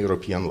act on a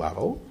European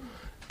level.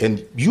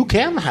 And you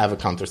can have a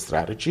counter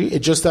strategy.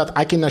 It's just that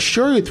I can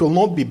assure you it will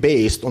not be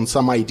based on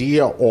some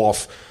idea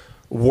of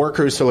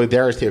worker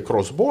solidarity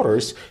across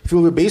borders. It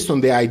will be based on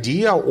the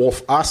idea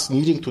of us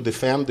needing to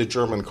defend the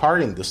German car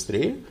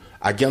industry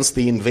against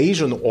the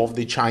invasion of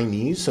the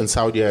Chinese and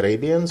Saudi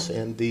Arabians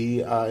and the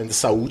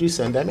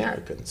Saudis and the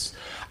Americans.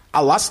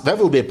 Alas, that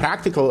will be a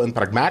practical and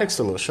pragmatic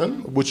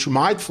solution, which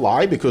might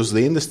fly because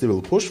the industry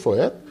will push for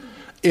it,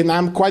 and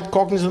I'm quite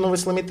cognizant of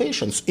its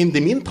limitations. In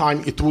the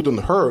meantime, it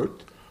wouldn't hurt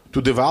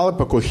to develop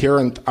a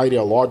coherent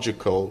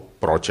ideological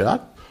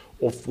project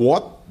of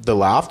what the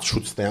left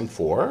should stand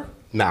for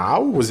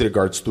now with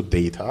regards to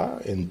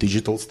data and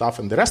digital stuff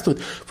and the rest of it.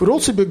 It would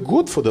also be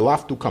good for the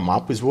left to come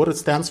up with what it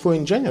stands for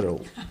in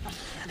general.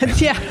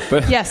 Yeah,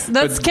 yes,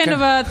 that's kind of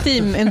a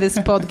theme in this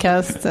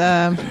podcast.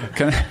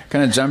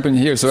 Can I jump in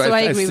here? So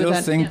I still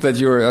think that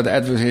you're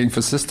advocating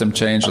for system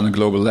change on a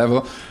global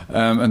level,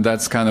 and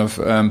that's kind of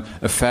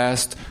a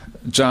fast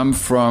jump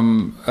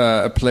from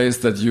a place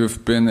that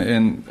you've been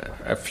in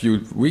a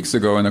few weeks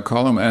ago in a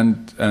column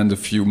and a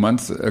few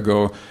months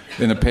ago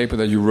in a paper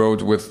that you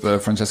wrote with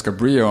Francesca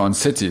Brio on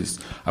cities.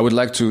 I would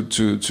like to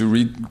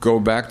go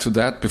back to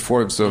that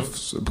before,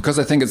 because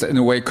I think it's in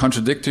a way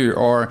contradictory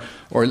or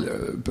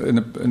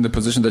in the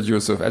position that you're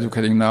sort of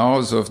advocating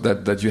now,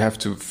 that you have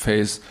to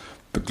face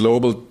the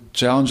global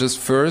challenges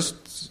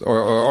first,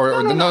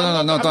 or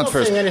no, not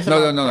first. No.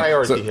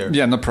 Priority here.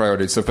 Yeah, not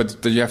priority. So,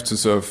 but you have to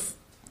sort of.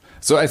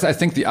 So I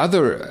think the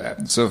other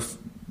sort of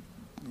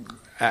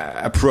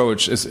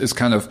approach is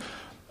kind of,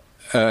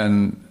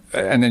 and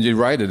then you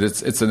write it.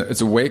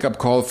 It's a wake up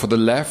call for the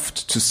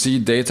left to see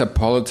data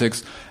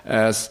politics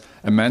as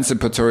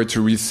emancipatory,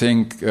 to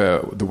rethink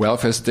the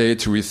welfare state,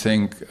 to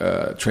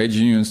rethink trade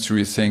unions, to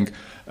rethink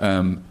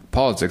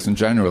politics in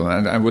general.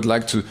 And I would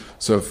like to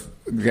sort of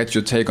get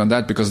your take on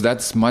that, because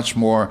that's much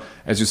more,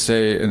 as you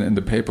say in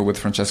the paper with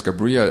Francesca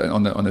Bria,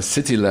 on a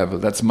city level,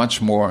 that's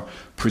much more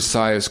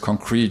precise,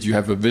 concrete. You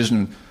have a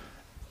vision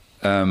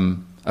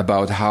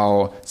about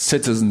how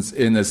citizens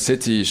in a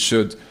city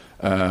should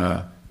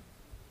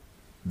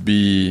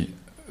be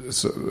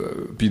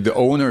the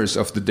owners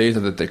of the data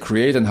that they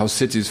create, and how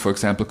cities, for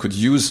example, could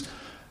use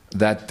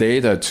that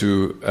data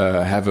to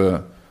have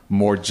a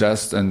more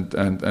just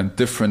and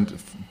different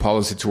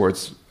policy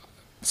towards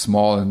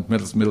small and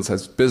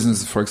middle-sized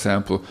businesses, for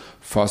example,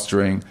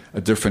 fostering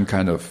a different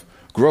kind of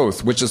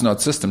growth, which is not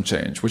system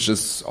change, which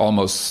is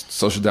almost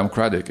social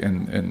democratic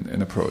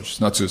in approach.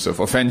 Not to sort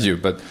of offend you,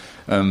 but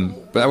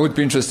I would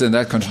be interested in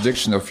that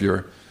contradiction of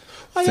your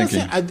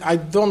thinking. I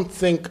don't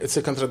think it's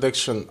a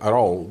contradiction at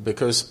all,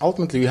 because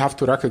ultimately you have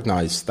to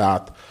recognize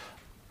that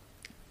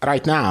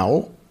right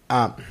now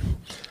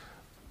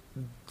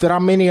there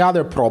are many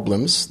other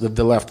problems that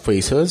the left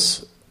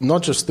faces,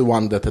 not just the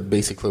one that had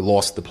basically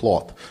lost the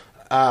plot.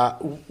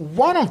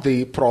 One of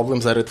the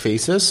problems that it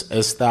faces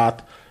is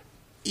that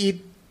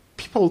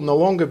people no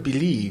longer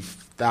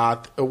believe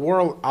that a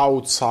world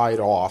outside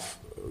of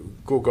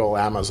Google,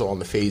 Amazon,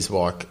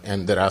 Facebook,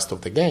 and the rest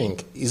of the gang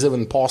is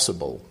even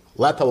possible,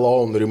 let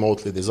alone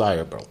remotely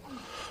desirable.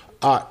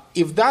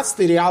 If that's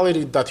the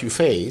reality that you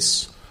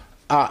face,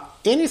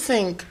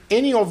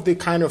 any of the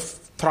kind of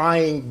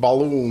trying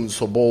balloons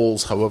or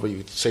balls, however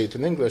you say it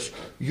in English,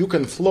 you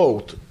can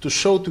float to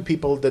show to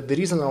people that there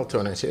is an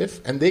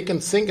alternative, and they can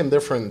think in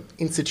different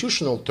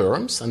institutional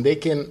terms, and they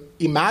can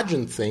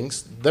imagine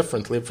things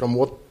differently from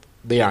what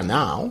they are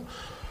now.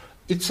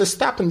 It's a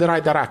step in the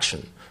right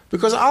direction.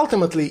 Because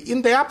ultimately,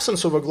 in the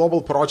absence of a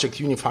global project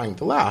unifying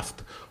the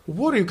left,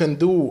 what you can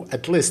do,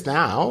 at least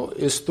now,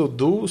 is to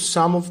do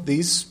some of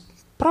these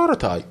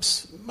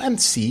prototypes and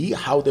see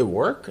how they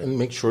work and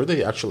make sure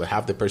they actually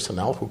have the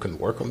personnel who can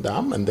work on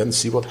them, and then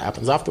see what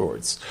happens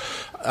afterwards.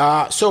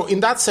 So in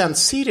that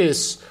sense,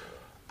 cities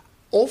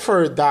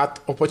offer that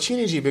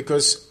opportunity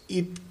because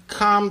it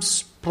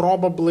comes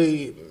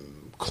probably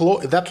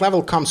that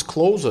level comes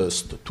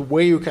closest to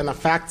where you can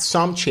affect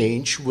some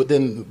change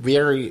within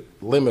very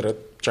limited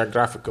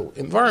geographical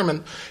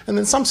environment. And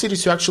in some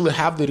cities, you actually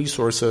have the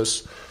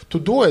resources to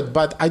do it.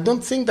 But I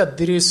don't think that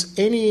there is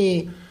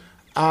any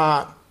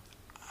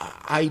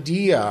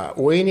idea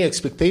or any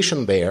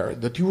expectation there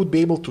that you would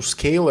be able to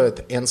scale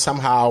it and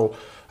somehow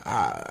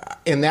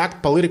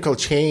enact political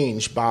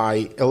change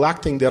by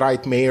electing the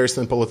right mayors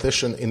and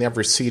politicians in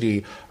every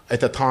city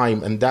at a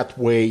time, and that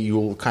way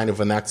you'll kind of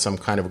enact some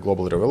kind of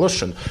global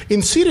revolution.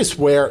 In cities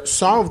where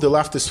some of the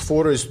leftist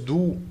voters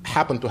do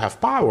happen to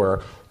have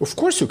power, of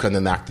course you can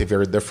enact a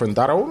very different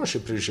data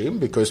ownership regime,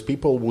 because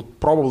people would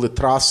probably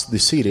trust the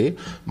city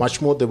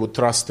much more than they would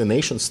trust the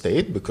nation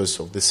state because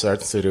of the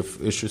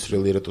sensitive issues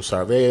related to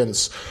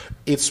surveillance.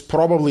 It's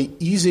probably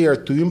easier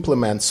to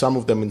implement some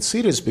of them in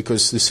cities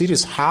because the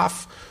cities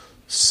have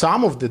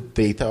some of the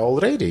data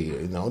already.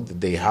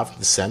 They have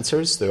the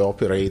sensors, they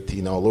operate,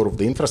 a lot of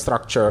the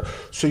infrastructure.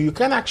 So you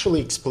can actually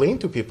explain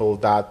to people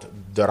that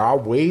there are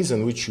ways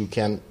in which you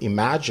can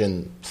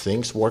imagine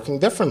things working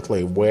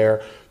differently,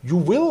 where you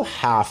will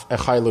have a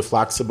highly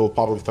flexible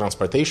public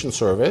transportation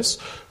service,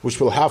 which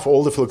will have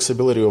all the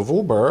flexibility of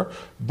Uber,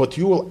 but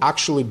you will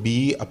actually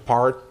be a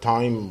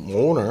part-time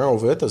owner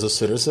of it as a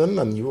citizen,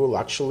 and you will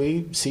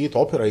actually see it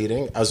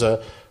operating as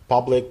a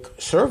public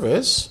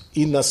service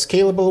in a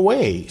scalable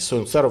way. So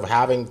instead of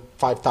having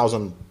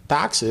 5,000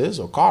 taxis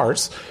or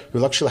cars,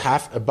 you'll actually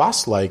have a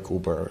bus like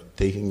Uber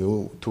taking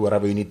you to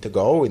wherever you need to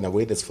go in a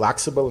way that's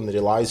flexible and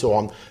relies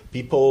on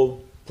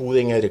people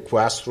putting a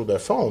request through their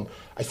phone.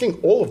 I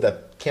think all of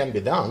that can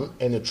be done,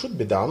 and it should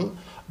be done,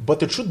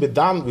 but it should be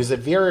done with a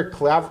very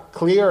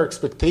clear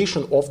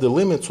expectation of the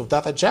limits of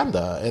that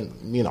agenda. And,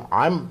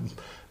 I'm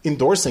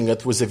endorsing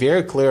it with a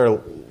very clear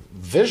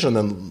vision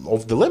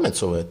of the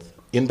limits of it.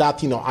 In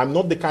that, I'm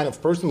not the kind of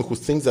person who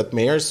thinks that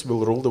mayors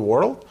will rule the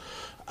world.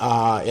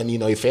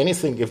 If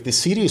anything, if the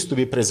city is to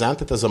be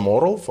presented as a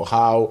model for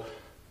how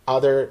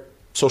other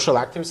social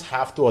actors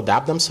have to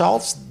adapt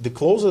themselves, the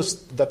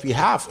closest that we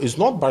have is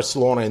not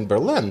Barcelona and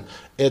Berlin,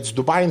 it's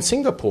Dubai and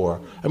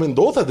Singapore.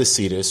 Those are the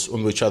cities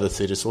on which other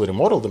cities will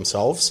remodel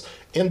themselves,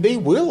 and they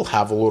will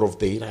have a lot of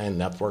data and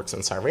networks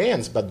and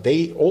surveillance, but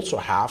they also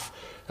have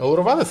a lot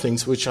of other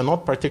things which are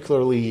not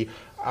particularly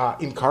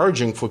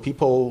encouraging for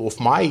people of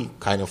my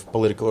kind of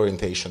political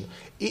orientation.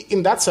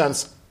 In that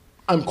sense,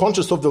 I'm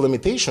conscious of the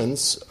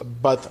limitations,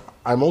 but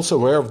I'm also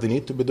aware of the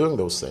need to be doing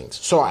those things.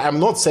 So I'm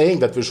not saying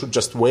that we should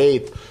just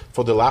wait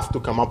for the left to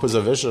come up with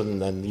a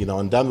vision and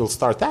then we'll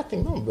start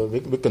acting. No,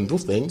 we can do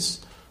things.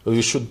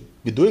 We should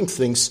be doing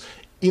things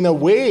in a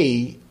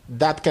way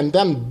that can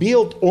then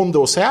build on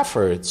those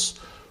efforts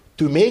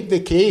to make the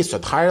case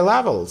at higher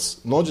levels,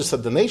 not just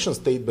at the nation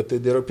state, but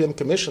at the European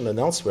Commission and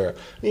elsewhere.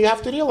 And you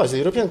have to realize the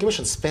European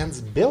Commission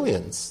spends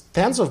billions,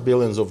 tens of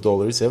billions of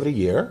dollars every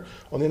year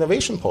on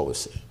innovation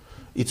policy.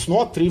 It's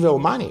not trivial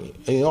money,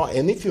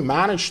 and if you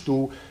manage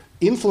to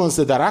influence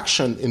the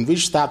direction in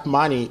which that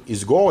money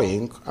is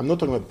going, I'm not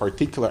talking about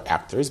particular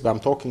actors, but I'm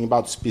talking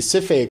about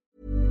specific.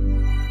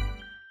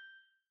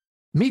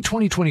 Meet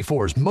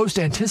 2024's most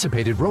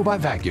anticipated robot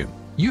vacuum,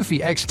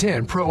 Eufy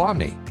X10 Pro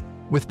Omni.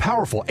 With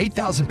powerful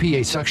 8,000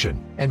 PA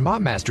suction and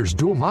MopMaster's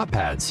dual mop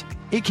pads,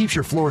 it keeps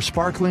your floor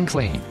sparkling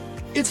clean.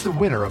 It's the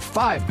winner of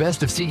 5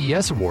 Best of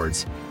CES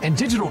awards, and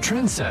Digital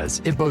Trends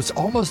says it boasts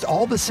almost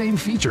all the same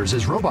features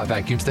as robot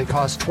vacuums that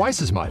cost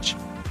twice as much.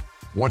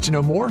 Want to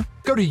know more?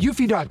 Go to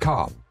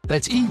eufy.com,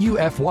 that's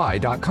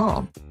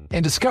EUFY.com,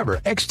 and discover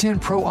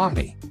X10 Pro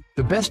Omni,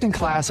 the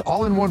best-in-class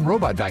all-in-one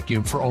robot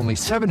vacuum for only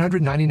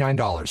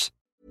 $799.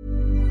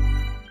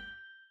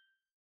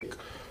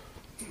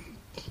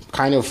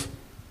 Kind of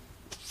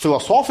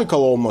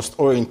philosophical almost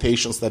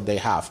orientations that they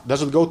have.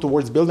 Does it go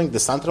towards building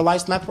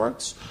decentralized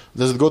networks?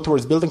 Does it go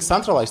towards building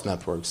centralized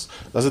networks?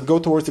 Does it go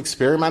towards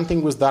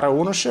experimenting with data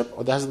ownership?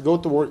 Or does it go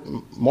toward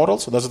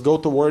models? Or does it go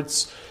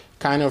towards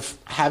kind of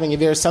having a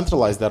very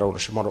centralized data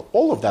ownership model?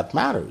 All of that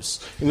matters.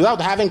 And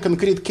without having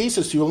concrete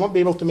cases, you will not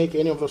be able to make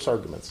any of those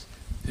arguments.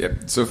 Yeah,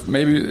 so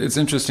maybe it's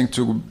interesting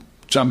to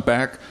jump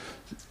back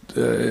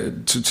to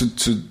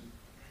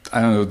I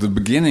don't know, the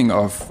beginning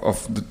of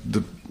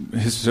the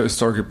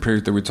historical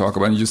period that we talk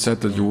about. And you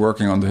said that you're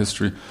working on the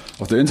history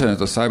of the internet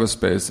or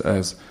cyberspace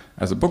as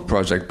a book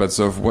project. But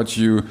so what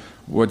you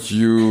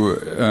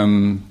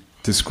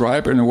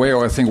describe in a way,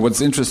 or I think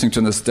what's interesting to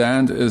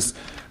understand is,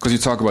 because you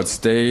talk about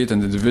state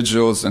and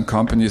individuals and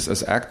companies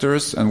as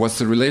actors, and what's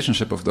the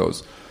relationship of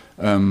those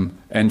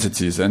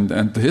entities. And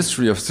the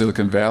history of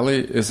Silicon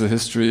Valley is a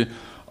history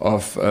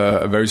of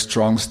a very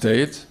strong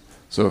state,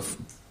 sort of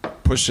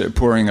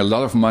pouring a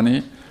lot of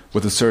money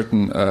with a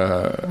certain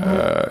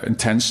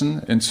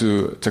intention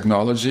into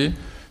technology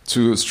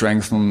to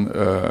strengthen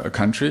a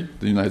country,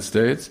 the United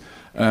States,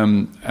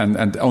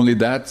 and only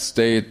that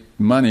state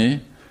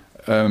money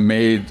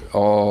made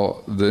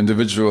all the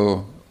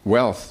individual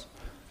wealth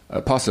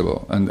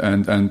possible,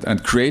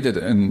 and created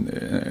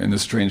in a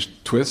strange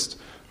twist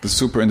the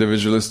super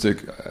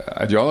individualistic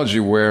ideology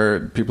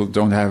where people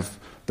don't have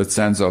that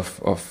sense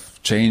of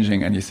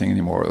changing anything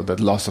anymore,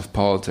 that loss of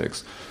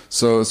politics.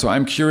 So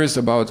I'm curious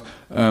about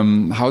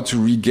how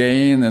to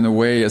regain, in a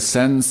way, a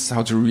sense,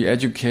 how to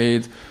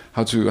re-educate,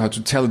 how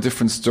to tell a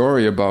different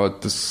story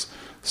about this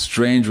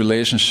strange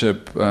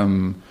relationship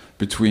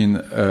between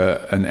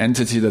an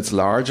entity that's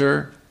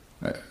larger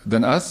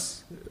than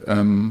us,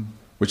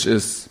 which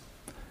is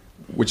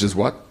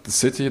what? The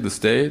city, the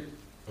state,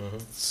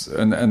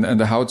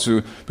 and how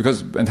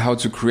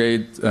to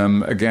create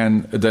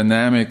again a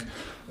dynamic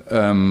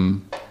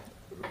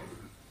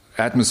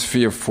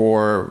atmosphere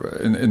for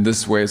in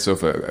this way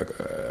sort of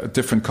a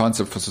different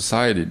concept for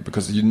society,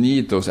 because you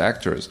need those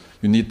actors,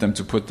 you need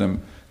to put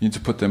them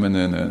in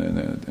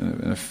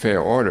a fair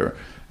order,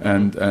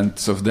 and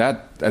so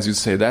that, as you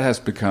say, that has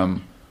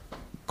become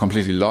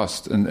completely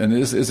lost. And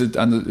is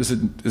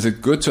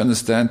it good to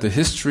understand the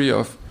history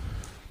of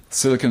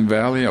Silicon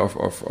Valley, of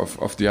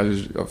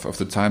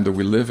the time that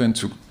we live in,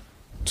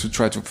 to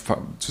try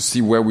to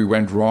see where we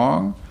went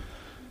wrong?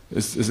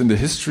 Is in the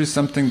history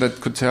something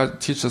that could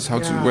teach us how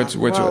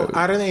to?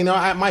 I don't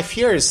know. My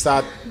fear is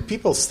that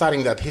people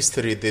studying that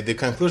history, the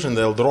conclusion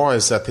they'll draw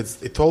is that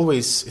it's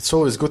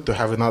always good to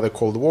have another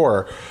Cold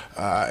War,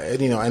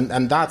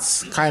 and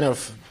that's kind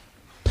of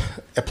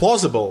a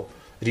plausible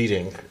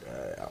reading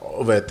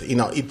of it.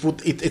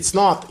 It's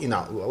not.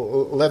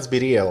 Let's be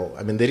real.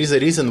 I mean, there is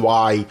a reason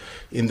why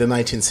in the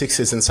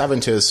 1960s and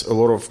 70s, a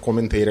lot of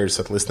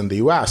commentators, at least in the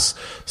U.S.,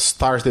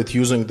 started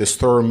using this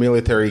term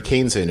military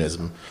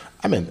Keynesianism.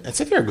 I mean, it's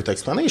a very good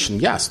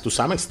explanation. Yes, to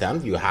some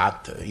extent, you had,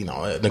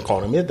 an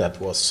economy that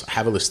was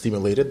heavily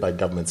stimulated by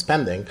government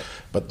spending,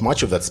 but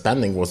much of that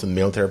spending was in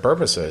military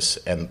purposes,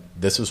 and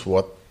this is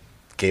what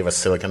gave us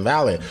Silicon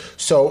Valley.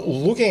 So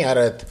looking at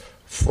it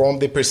from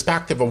the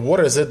perspective of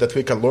what is it that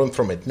we can learn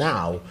from it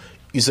now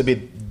is a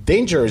bit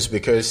dangerous,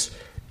 because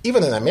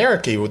even in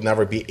America, you would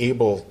never be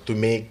able to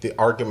make the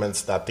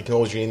arguments that the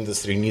technology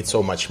industry needs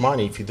so much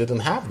money if you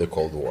didn't have the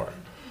Cold War.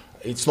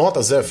 It's not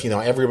as if,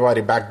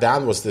 everybody back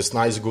then was this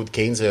nice, good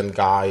Keynesian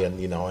guy,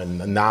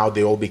 and now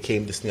they all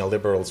became these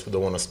neoliberals who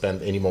don't want to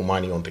spend any more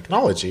money on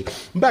technology.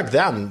 Back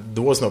then,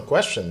 there was no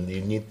question. You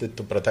needed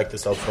to protect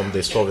yourself from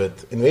the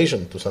Soviet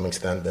invasion to some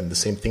extent, and the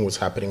same thing was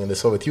happening in the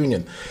Soviet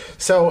Union.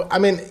 So, I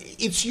mean,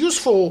 it's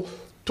useful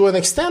to an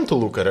extent to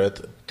look at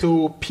it,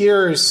 to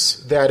pierce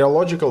the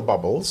ideological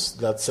bubbles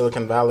that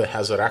Silicon Valley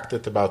has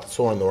erected about its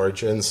own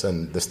origins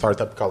and the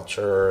startup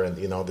culture and,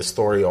 the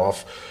story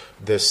of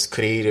this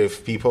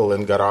creative people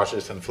in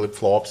garages and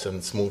flip-flops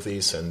and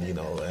smoothies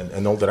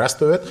and all the rest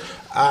of it.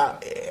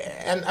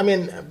 And I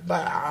mean,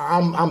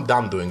 I'm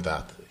done doing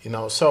that,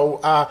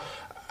 So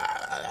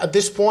at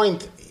this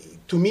point,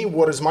 to me,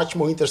 what is much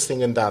more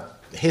interesting in that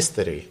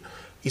history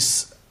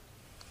is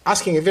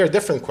asking a very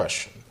different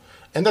question.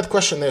 And that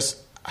question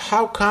is,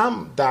 how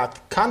come that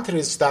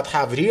countries that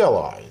have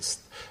realized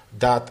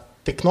that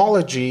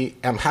technology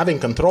and having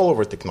control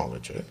over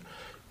technology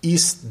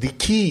is the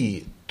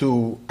key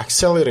to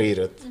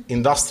accelerated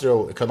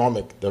industrial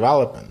economic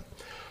development,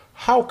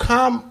 how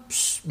come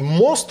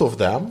most of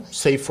them,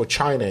 save for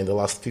China in the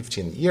last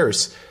 15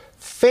 years,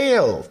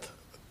 failed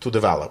to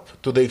develop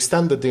to the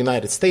extent that the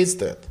United States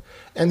did?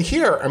 And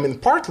here, I mean,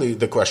 partly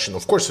the question,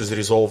 of course, is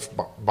resolved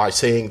by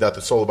saying that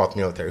it's all about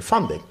military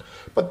funding,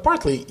 but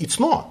partly it's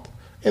not.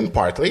 And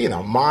partly,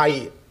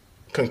 my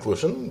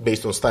conclusion,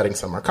 based on studying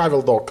some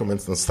archival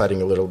documents and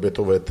studying a little bit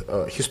of it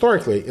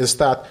historically, is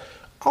that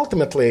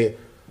ultimately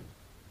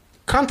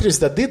countries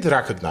that did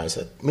recognize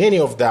it, many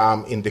of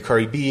them in the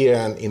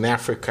Caribbean, in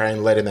Africa,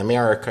 in Latin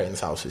America, in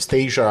Southeast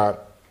Asia,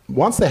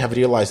 once they have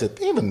realized it,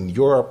 even in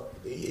Europe,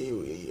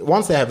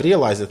 once they have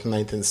realized it in the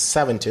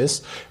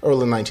 1970s,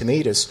 early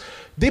 1980s,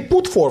 they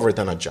put forward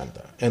an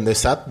agenda. And they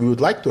said, we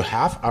would like to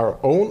have our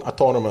own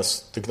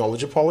autonomous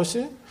technology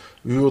policy.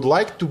 We would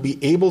like to be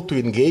able to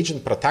engage in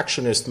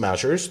protectionist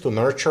measures to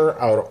nurture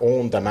our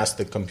own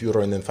domestic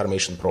computer and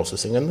information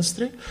processing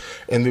industry.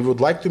 And we would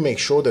like to make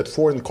sure that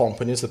foreign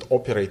companies that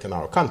operate in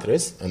our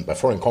countries, and by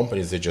foreign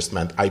companies they just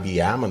meant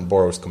IBM and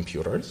Boros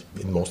computers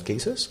in most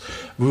cases,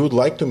 we would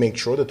like to make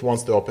sure that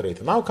once they operate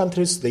in our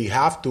countries, they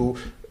have to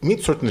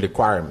meet certain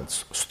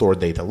requirements, store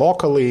data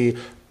locally,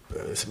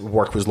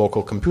 work with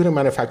local computer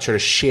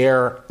manufacturers,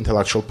 share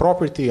intellectual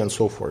property, and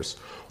so forth.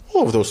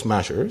 All of those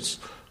measures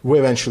were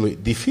eventually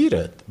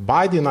defeated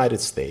by the United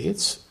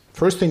States,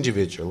 first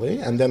individually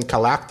and then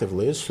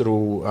collectively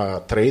through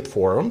trade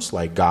forums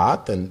like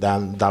GATT and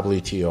then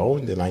WTO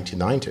in the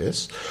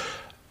 1990s.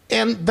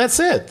 And that's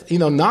it.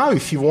 Now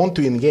if you want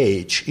to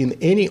engage in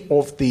any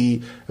of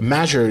the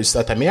measures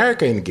that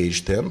America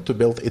engaged in to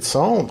build its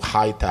own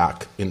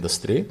high-tech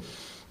industry,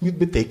 you'd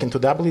be taken to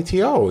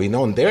WTO,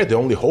 and there the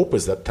only hope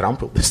is that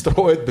Trump will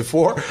destroy it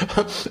before.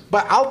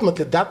 But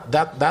ultimately,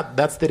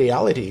 that's the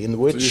reality in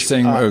which... So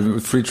you're saying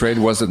free trade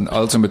was an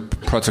ultimate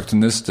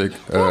protectionistic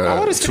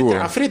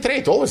tool? Free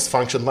trade always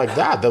functioned like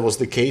that. That was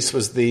the case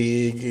with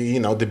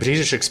the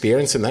British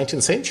experience in the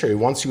 19th century.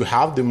 Once you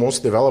have the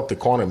most developed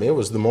economy, it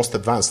was the most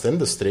advanced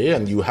industry,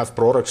 and you have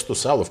products to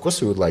sell, of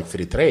course you would like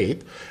free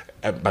trade.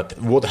 But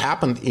what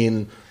happened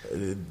in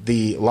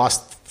the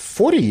last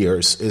 40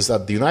 years is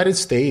that the United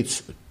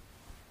States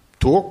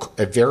took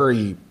a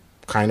very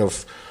kind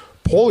of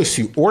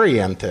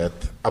policy-oriented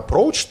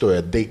approach to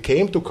it. They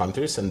came to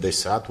countries and they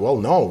said, well,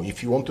 no,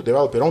 if you want to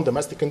develop your own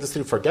domestic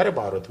industry, forget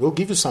about it. We'll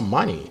give you some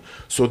money.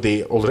 So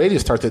they already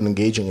started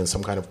engaging in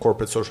some kind of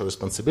corporate social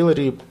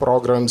responsibility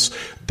programs.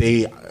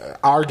 They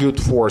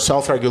argued for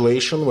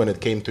self-regulation when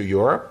it came to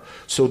Europe.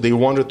 So they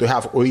wanted to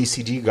have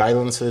OECD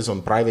guidances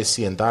on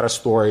privacy and data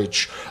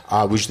storage,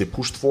 which they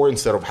pushed for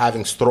instead of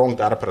having strong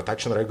data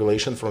protection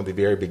regulation from the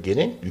very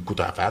beginning. You could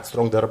have had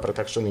strong data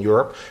protection in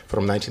Europe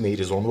from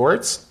 1980s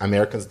onwards.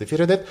 Americans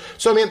defeated it.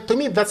 So, to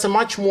me, that's a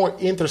much more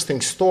interesting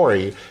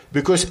story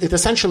because it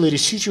essentially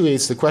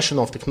resituates the question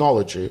of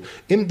technology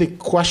in the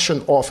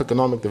question of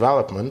economic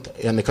development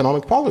and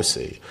economic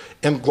policy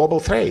and global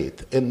trade.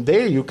 And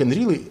there you can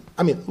really,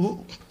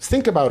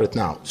 think about it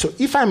now. So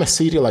if I'm a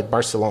city like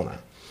Barcelona,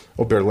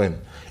 or Berlin,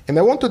 and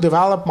I want to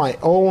develop my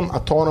own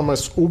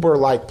autonomous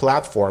Uber-like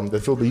platform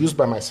that will be used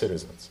by my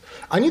citizens,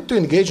 I need to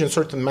engage in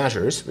certain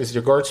measures with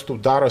regards to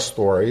data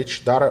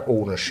storage, data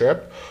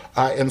ownership,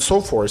 and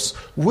so forth,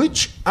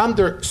 which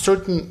under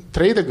certain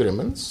trade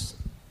agreements,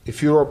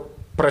 if you're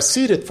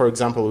proceeded, for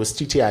example, with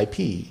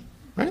TTIP,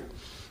 right,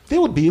 they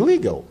would be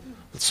illegal.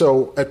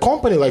 So a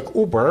company like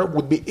Uber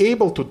would be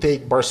able to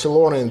take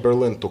Barcelona and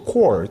Berlin to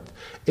court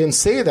and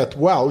say that,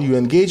 well, you're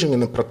engaging in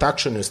the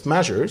protectionist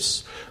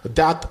measures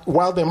that,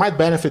 while they might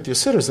benefit your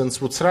citizens,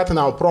 would threaten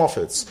our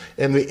profits.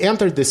 And we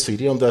entered this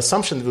city on the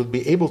assumption that we'll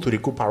be able to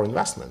recoup our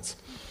investments.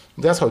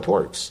 That's how it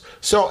works.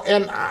 So,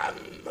 and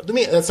to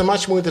me, that's a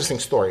much more interesting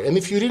story. And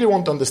if you really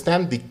want to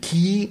understand the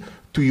key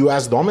to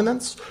U.S.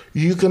 dominance,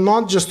 you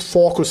cannot just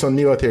focus on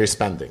military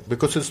spending,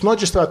 because it's not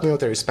just about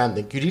military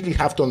spending. You really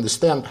have to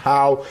understand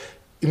how,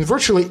 in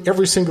virtually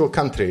every single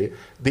country,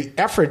 the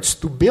efforts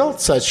to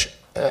build such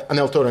an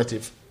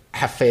alternative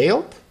have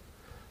failed,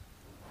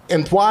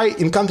 and why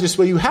in countries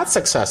where you had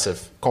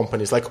successive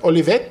companies, like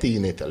Olivetti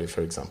in Italy,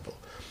 for example,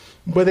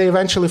 but they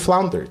eventually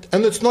floundered.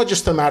 And it's not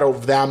just a matter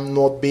of them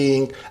not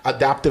being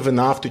adaptive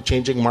enough to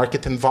changing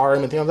market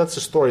environment. That's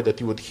a story that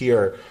you would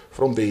hear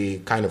from the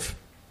kind of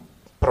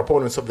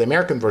proponents of the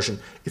American version.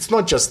 It's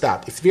not just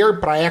that. It's very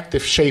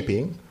proactive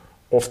shaping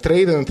of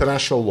trade and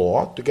international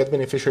law to get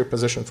beneficiary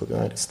position for the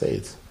United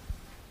States.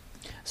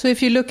 So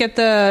if you look at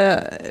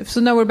so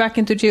now we're back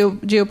into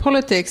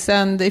geopolitics,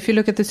 and if you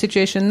look at the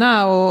situation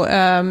now,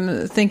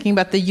 thinking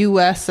about the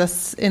U.S.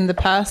 as in the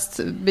past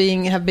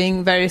have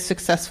been very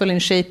successful in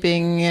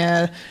shaping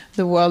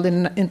the world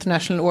in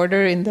international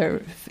order in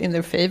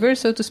their favor,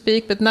 so to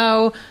speak. But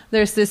now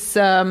there's this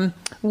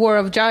war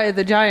of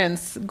the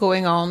giants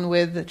going on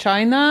with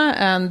China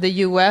and the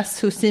U.S.,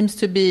 who seems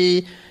to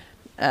be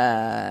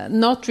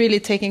not really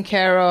taking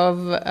care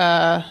of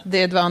the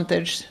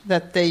advantage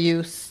that they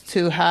used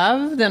to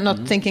have. They're not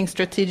thinking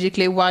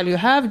strategically, while you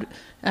have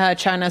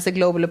China as a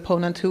global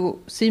opponent who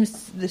seem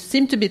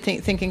to be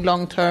thinking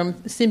long term,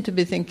 seem to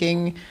be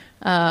thinking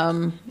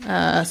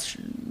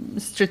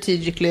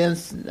strategically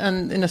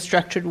and in a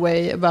structured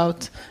way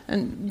about,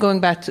 and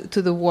going back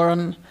to the war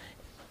on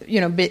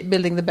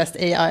building the best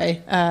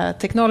AI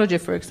technology,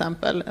 for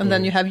example. And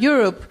then you have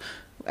Europe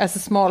as a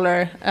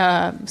smaller,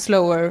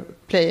 slower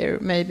player,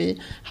 maybe.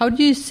 How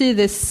do you see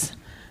this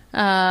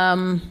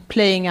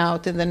playing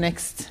out in the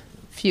next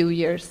few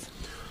years?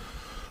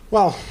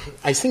 Well,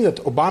 I think that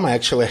Obama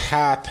actually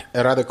had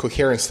a rather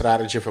coherent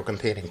strategy for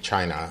containing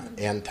China.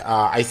 And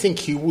I think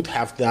he would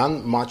have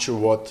done much of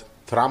what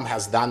Trump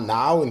has done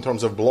now in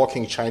terms of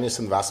blocking Chinese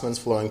investments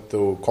flowing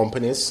to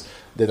companies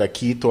that are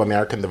key to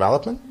American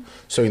development.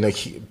 So,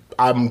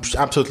 I'm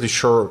absolutely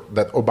sure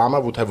that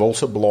Obama would have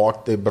also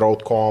blocked the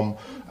Broadcom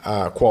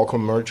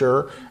Qualcomm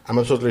merger. I'm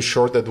absolutely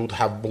sure that would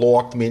have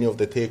blocked many of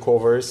the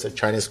takeovers that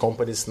Chinese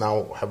companies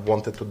now have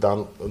wanted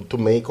to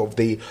make of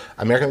the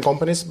American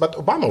companies. But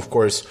Obama, of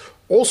course,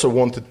 also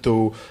wanted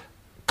to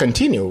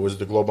continue with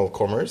the global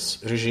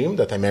commerce regime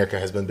that America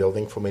has been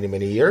building for many,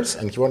 many years.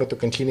 And he wanted to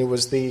continue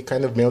with the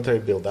kind of military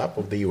buildup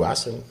of the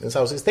U.S. in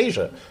Southeast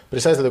Asia,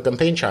 precisely to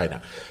contain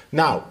China.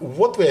 Now,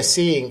 what we're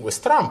seeing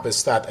with Trump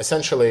is that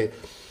essentially,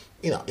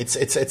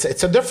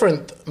 it's a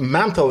different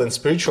mental and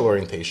spiritual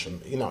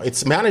orientation.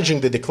 It's managing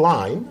the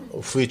decline,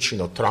 of which,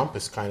 Trump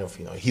is kind of,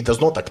 he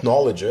does not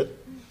acknowledge it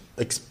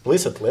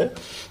explicitly,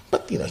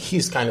 but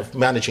he's kind of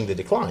managing the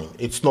decline.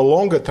 It's no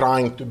longer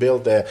trying to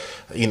build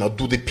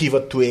do the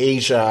pivot to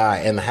Asia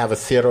and have a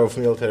theater of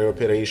military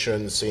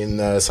operations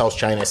in South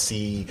China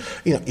Sea.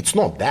 It's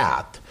not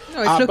that.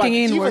 No, it's looking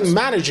inwards. Even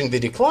managing the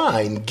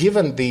decline,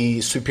 given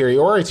the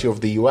superiority of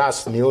the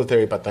U.S.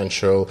 military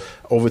potential,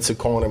 of its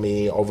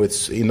economy, of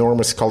its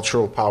enormous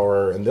cultural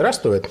power, and the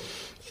rest of it,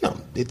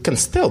 it can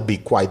still be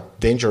quite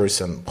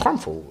dangerous and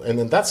harmful. And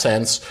in that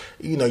sense,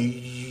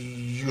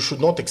 you should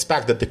not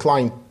expect the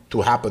decline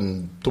to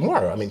happen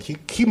tomorrow. I mean,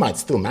 he might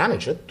still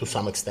manage it to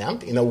some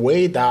extent in a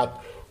way that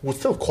would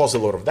still cause a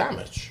lot of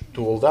damage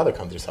to all the other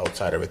countries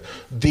outside of it.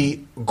 The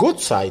good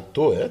side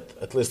to it,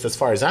 at least as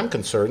far as I'm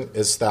concerned,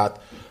 is that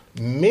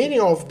many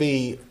of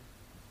the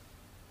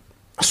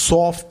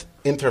soft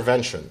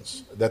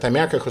interventions that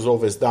America has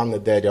always done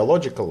at the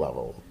ideological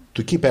level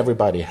to keep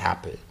everybody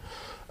happy,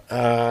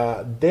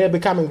 they're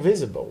becoming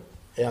visible.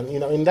 And,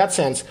 in that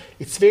sense,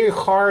 it's very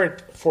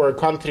hard for a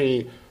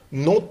country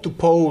not to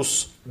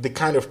pose the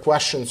kind of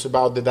questions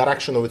about the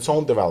direction of its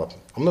own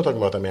development. I'm not talking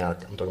about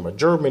America. I'm talking about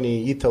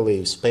Germany,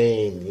 Italy,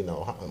 Spain,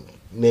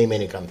 name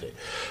any country.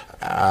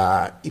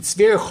 It's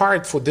very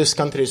hard for these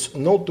countries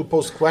not to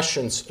pose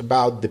questions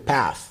about the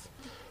path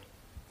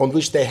on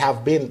which they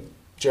have been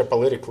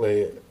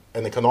geopolitically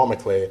and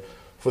economically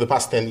for the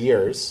past 10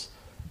 years,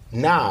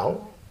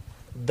 now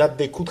that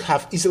they could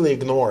have easily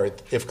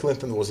ignored if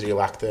Clinton was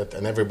reelected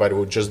and everybody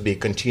would just be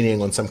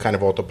continuing on some kind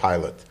of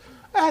autopilot,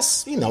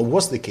 as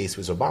was the case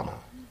with Obama.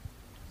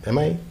 Am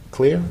I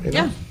clear?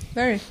 Yeah,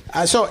 very.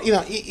 So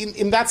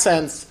in that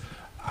sense,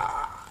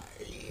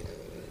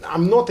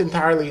 I'm not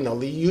entirely.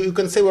 You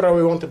can say whatever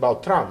you want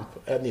about Trump,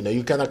 and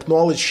you can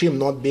acknowledge him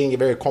not being a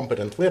very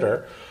competent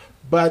leader,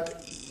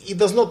 but it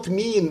does not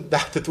mean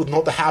that it would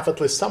not have at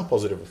least some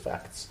positive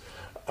effects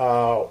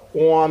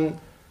on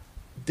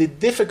the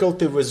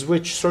difficulty with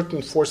which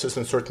certain forces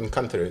in certain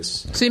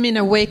countries. So you mean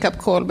a wake-up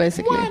call,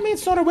 basically? Well, I mean,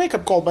 it's not a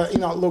wake-up call, but,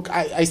 look,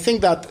 I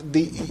think that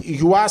the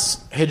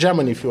U.S.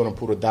 hegemony, if you want to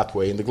put it that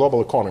way, in the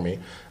global economy,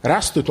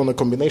 rested on a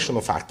combination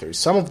of factors.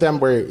 Some of them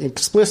were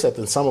explicit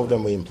and some of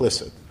them were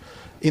implicit.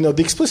 The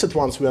explicit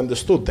ones we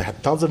understood. They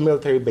had tons of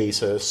military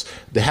bases.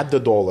 They had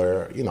the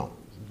dollar.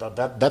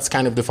 That's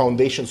kind of the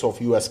foundations of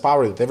U.S.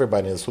 power that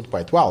everybody understood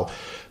quite well.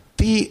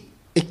 The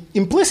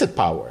implicit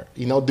power,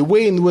 the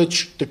way in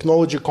which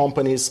technology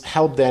companies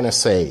helped the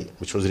NSA,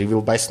 which was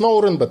revealed by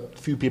Snowden, but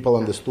few people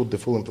understood the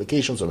full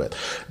implications of it.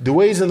 The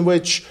ways in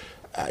which,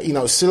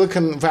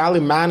 Silicon Valley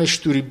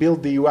managed to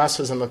rebuild the U.S.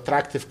 as an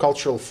attractive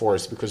cultural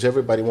force because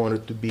everybody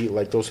wanted to be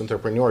like those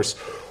entrepreneurs.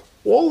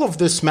 All of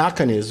these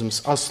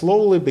mechanisms are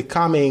slowly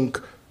becoming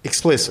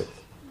explicit,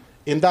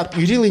 in that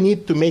you really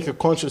need to make a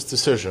conscious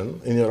decision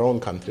in your own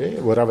country,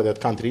 whatever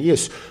that country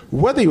is,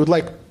 whether you would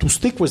like to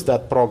stick with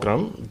that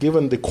program,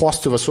 given the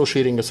cost of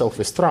associating yourself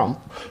with Trump,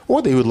 or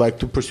whether you would like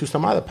to pursue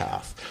some other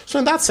path. So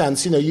in that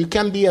sense, you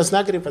can be as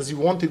negative as you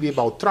want to be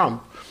about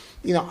Trump.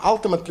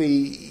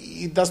 Ultimately,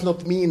 it does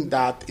not mean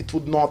that it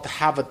would not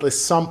have at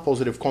least some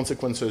positive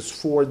consequences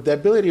for the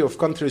ability of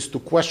countries to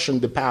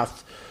question the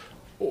path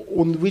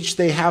on which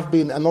they have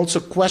been, and also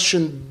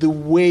question the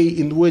way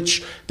in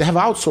which they have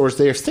outsourced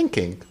their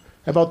thinking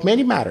about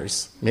many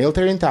matters: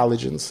 military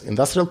intelligence,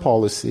 industrial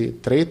policy,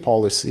 trade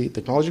policy,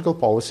 technological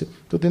policy,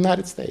 to the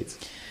United States.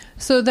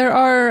 So there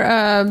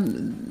are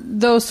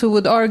those who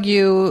would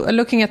argue,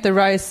 looking at the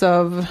rise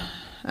of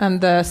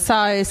and the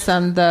size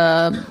and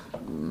the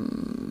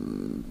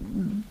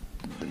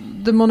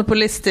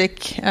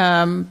monopolistic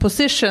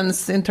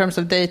positions in terms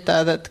of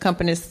data that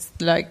companies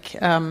like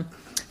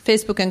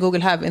Facebook and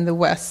Google have in the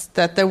West,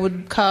 that there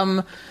would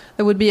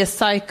be a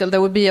cycle, there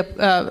would be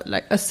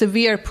a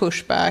severe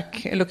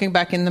pushback, looking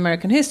back in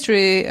American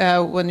history,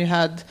 when you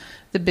had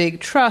the big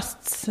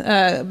trusts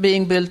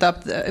being built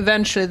up.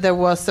 Eventually there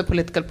was a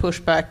political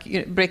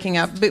pushback, breaking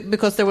up,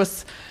 because there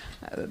was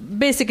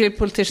basically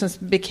politicians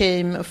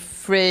became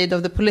afraid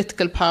of the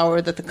political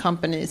power that the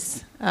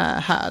companies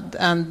had,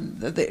 and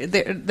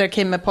there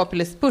came a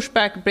populist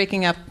pushback,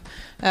 breaking up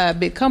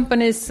big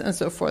companies and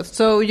so forth.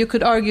 So you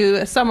could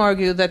argue, some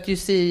argue, that you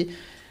see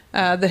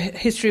the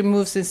history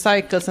moves in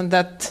cycles, and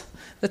that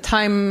the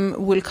time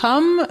will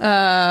come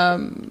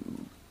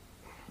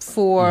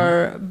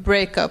for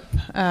breakup,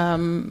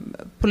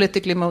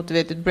 politically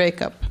motivated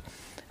breakup,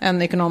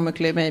 and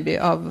economically maybe,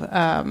 of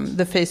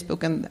the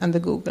Facebook and the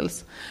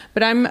Googles.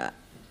 But I'm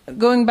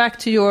going back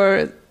to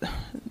your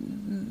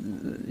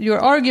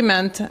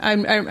argument.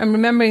 I'm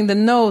remembering the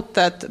note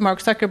that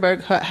Mark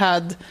Zuckerberg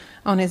had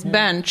on his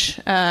bench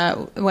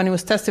when he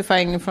was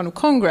testifying in front of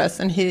Congress,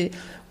 and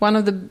one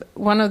of the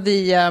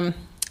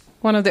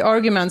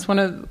arguments, one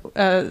of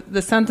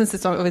the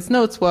sentences of his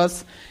notes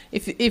was,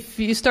 if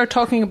you start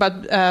talking about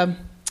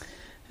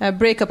a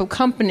breakup of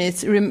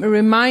companies,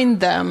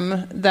 remind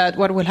them that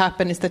what will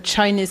happen is that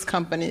Chinese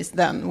companies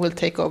then will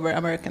take over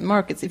American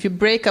markets. If you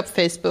break up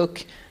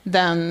Facebook,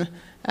 then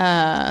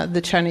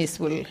the Chinese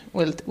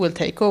will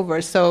take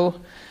over. So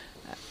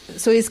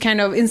it's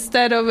kind of,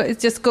 instead of,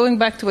 it's just going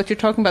back to what you're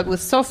talking about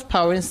with soft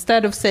power,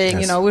 instead of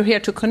saying, yes, we're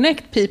here to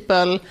connect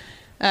people,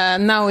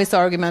 Now his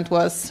argument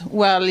was,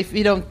 well, if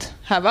you don't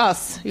have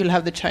us, you'll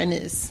have the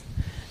Chinese.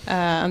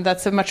 And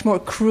that's a much more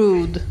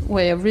crude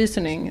way of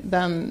reasoning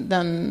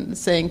than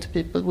saying to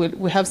people,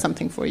 we have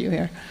something for you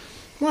here.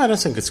 Well, I don't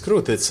think it's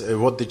crude. It's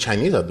what the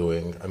Chinese are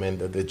doing. I mean,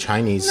 the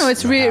Chinese... No,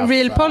 it's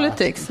real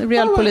politics.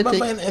 Politics.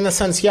 But in a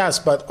sense, yes.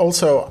 But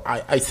also,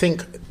 I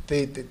think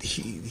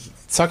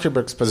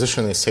Zuckerberg's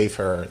position is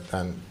safer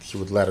than he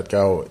would let it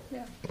go.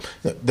 Yeah.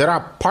 There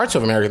are parts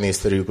of American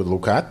history you could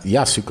look at.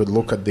 Yes, you could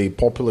look at the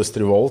populist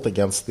revolt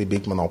against the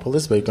big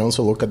monopolists, but you can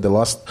also look at the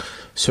last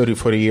 30,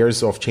 40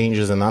 years of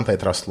changes in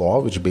antitrust law,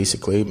 which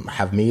basically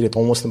have made it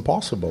almost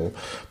impossible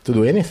to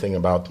do anything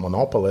about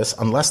monopolists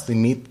unless they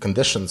meet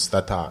conditions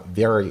that are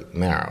very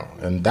narrow.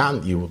 And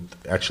then you would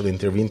actually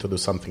intervene to do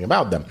something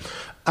about them.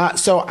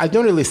 So I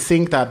don't really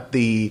think that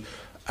the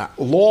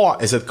law,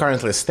 as it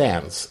currently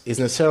stands, is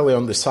necessarily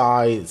on the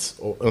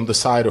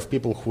side of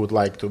people who would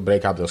like to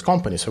break up those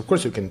companies. So of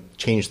course, you can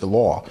change the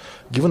law.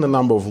 Given the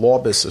number of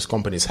lobbyists those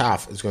companies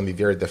have, it's going to be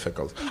very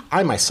difficult.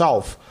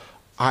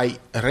 I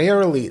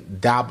rarely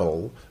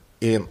dabble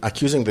in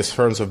accusing these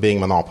firms of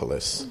being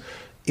monopolists.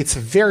 It's a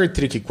very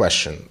tricky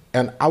question,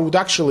 and I would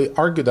actually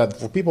argue that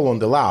for people on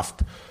the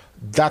left,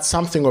 that's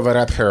something of a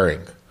red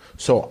herring.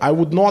 So I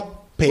would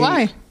not pay.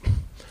 Why?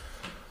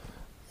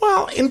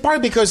 Well, in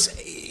part because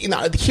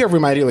here we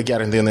might really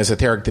get into an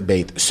esoteric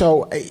debate.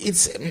 So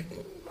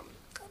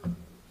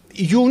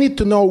you'll need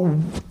to know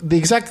the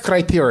exact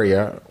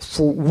criteria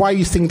for why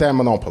you think they're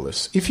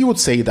monopolists. If you would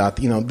say that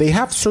they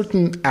have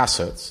certain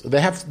assets,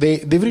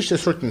 they've reached a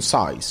certain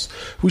size,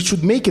 which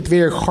would make it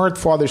very hard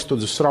for others to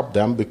disrupt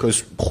them,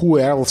 because who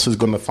else is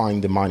going to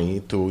find the money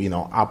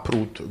to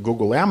uproot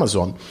Google,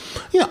 Amazon?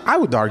 I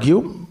would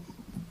argue.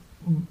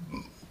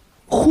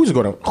 Who's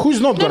not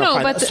going to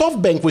find it?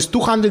 SoftBank with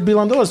 $200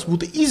 billion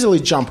would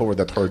easily jump over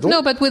that hurdle.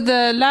 No, but with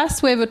the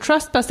last wave of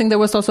trust busting, there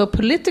was also a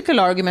political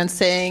argument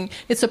saying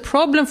it's a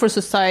problem for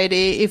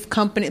society if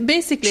companies...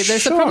 Basically,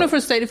 there's a problem for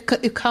society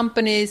if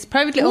companies,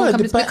 privately owned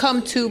companies,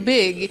 become too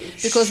big,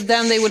 because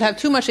then they would have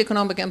too much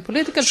economic and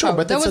political power.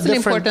 But that was an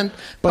important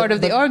part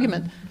of the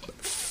argument.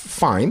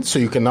 Fine, so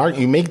you can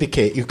make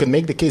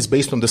the case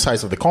based on the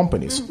size of the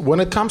companies. When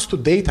it comes to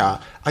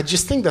data, I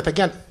just think that,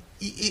 again,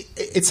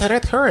 it's a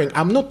red herring.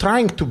 I'm not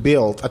trying to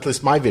build, at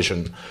least my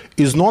vision,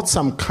 is not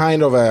some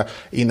kind of a,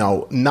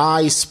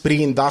 nice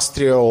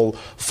pre-industrial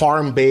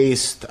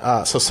farm-based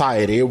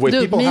society where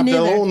people have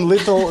their own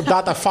little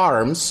data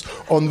farms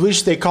on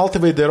which they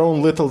cultivate their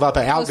own little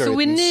data algorithms. So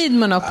we need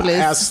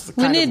monopolies.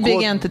 We need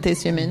big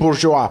entities, you mean?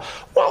 Bourgeois.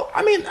 Well,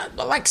 I mean,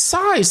 like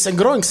size and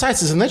growing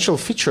size is a natural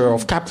feature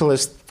of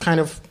capitalist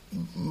kind of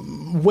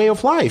way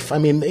of life. I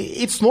mean,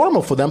 it's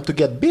normal for them to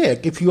get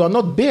big. If you are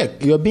not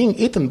big, you are being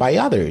eaten by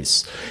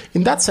others.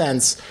 In that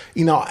sense,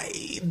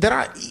 there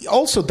are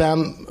also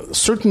then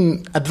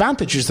certain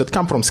advantages that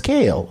come from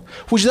scale,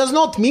 which does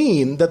not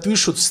mean that we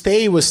should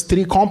stay with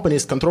 3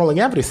 companies controlling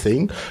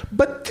everything,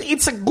 but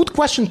it's a good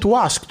question to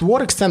ask to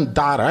what extent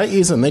data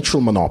is a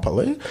natural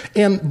monopoly,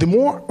 and the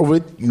more of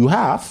it you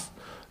have,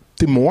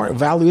 the more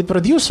value it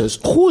produces.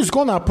 Who's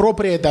going to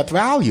appropriate that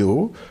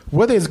value,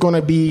 whether it's going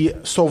to be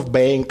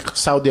SoftBank,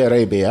 Saudi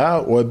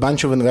Arabia, or a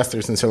bunch of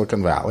investors in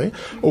Silicon Valley,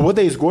 or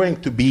whether it's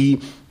going to be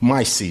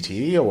my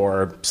city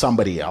or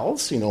somebody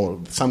else,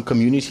 some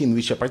community in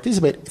which I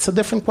participate, it's a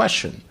different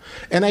question.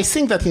 And I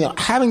think that,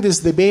 having this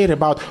debate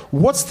about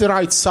what's the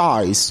right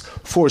size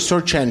for a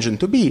search engine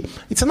to be,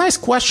 it's a nice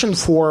question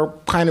for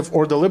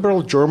or the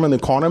liberal German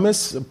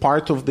economists,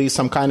 part of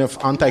some kind of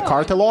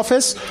anti-cartel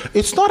office.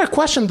 It's not a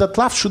question that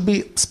left should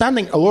be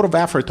spending a lot of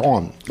effort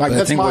on. But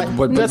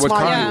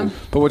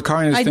what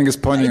Karin is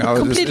pointing out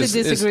is... I completely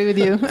disagree with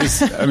you.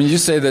 You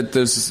say that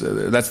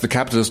that's the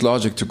capitalist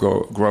logic to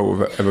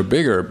grow ever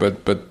bigger,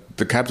 but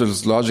the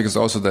capitalist logic is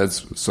also that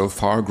it's so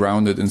far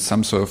grounded in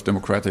some sort of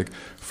democratic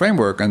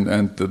framework,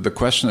 and the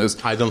question is...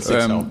 I don't think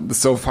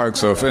so.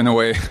 So in a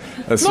way...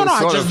 I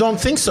just don't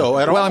think so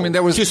at all.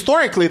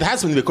 Historically, it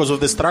has been because of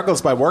the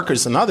struggles by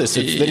workers and others.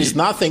 There is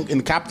nothing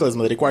in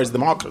capitalism that requires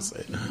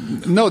democracy.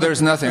 No,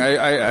 there's nothing.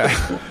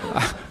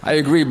 I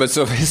agree, but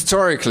so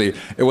historically,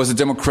 it was a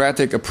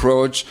democratic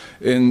approach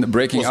in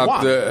breaking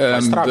up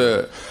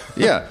the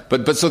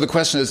But so the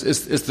question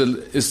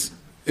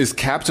is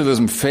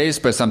capitalism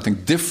faced by something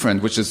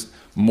different, which is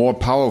more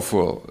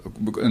powerful,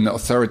 an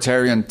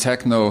authoritarian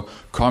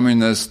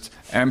techno-communist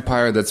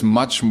empire that's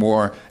much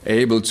more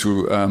able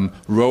to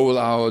roll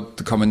out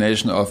the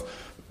combination of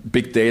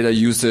big data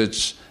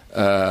usage,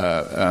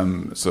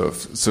 sort of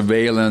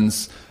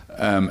surveillance,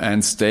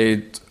 and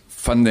state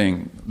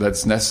funding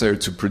that's necessary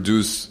to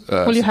produce.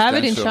 Well, you have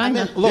it in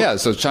China.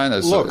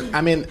 China.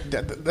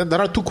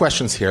 There are 2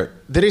 questions here.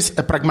 There is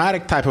a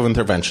pragmatic type of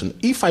intervention.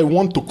 If I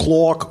want to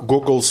cloak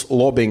Google's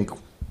lobbying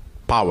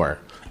power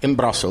in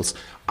Brussels,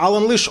 I'll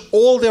unleash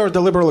all the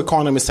liberal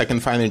economists I can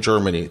find in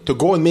Germany to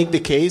go and make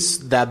the case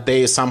that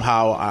they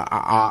somehow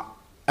are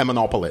a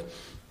monopoly.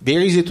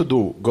 Very easy to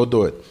do. Go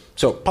do it.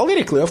 So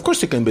politically, of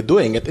course you can be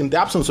doing it. In the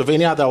absence of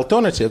any other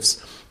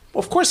alternatives,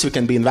 Of course, we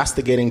can be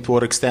investigating to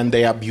what extent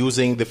they are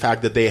abusing the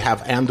fact that they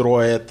have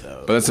Android.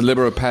 But that's a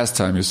liberal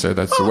pastime, you say.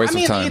 That's a waste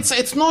of time.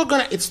 It's not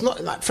going to... It's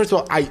not. First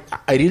of all, I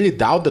really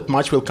doubt that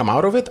much will come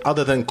out of it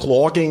other than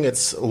clogging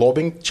its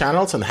lobbying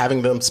channels and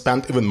having them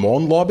spend even more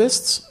on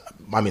lobbyists.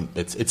 I mean,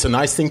 it's a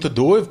nice thing to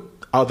do if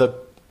other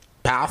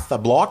paths are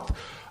blocked.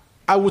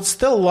 I would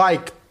still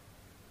like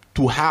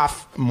to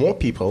have more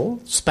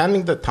people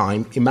spending the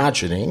time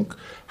imagining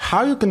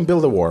how you can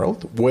build a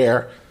world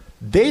where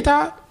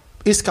data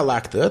is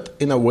collected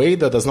in a way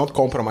that does not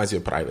compromise your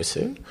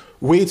privacy,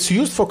 where it's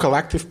used for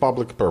collective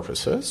public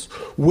purposes,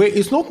 where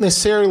it's not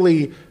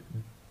necessarily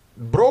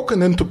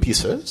broken into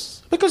pieces.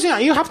 Because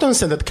you have to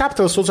understand that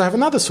capitalists also have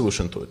another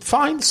solution to it.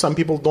 Fine, some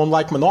people don't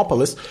like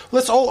monopolists.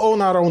 Let's all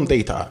own our own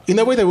data. In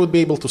a way, they would be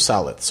able to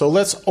sell it. So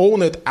let's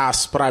own it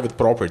as private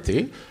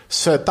property,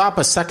 set up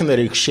a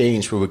secondary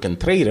exchange where we can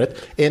trade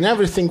it, and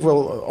everything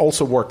will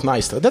also work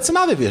nicely. That's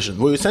another vision.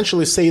 We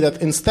essentially say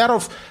that instead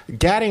of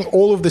getting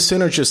all of the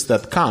synergies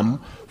that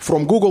come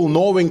from Google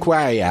knowing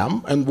where I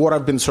am and what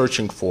I've been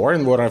searching for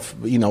and what I've,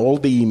 all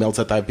the emails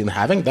that I've been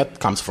having,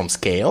 that comes from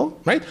scale,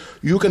 right?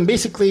 You can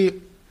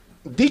basically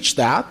ditch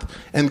that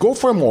and go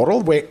for a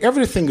model where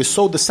everything is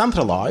so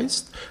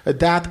decentralized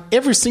that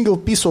every single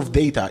piece of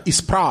data is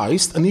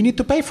priced and you need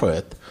to pay for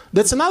it.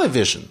 That's another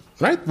vision,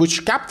 right?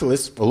 Which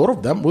capitalists, a lot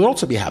of them, will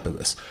also be happy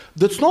with.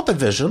 That's not a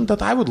vision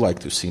that I would like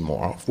to see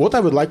more of. What I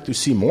would like to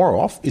see more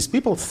of is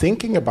people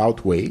thinking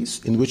about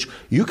ways in which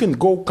you can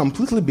go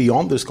completely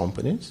beyond these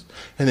companies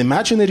and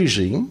imagine a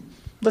regime.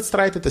 Let's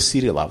try it at the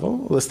city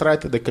level. Let's try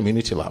it at the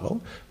community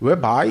level,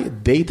 whereby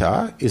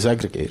data is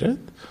aggregated.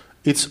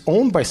 It's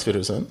owned by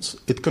citizens.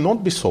 It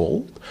cannot be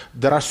sold.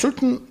 There are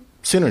certain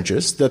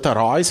synergies that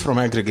arise from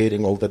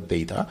aggregating all that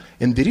data,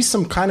 and there is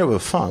some kind of a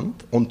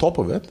fund on top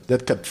of it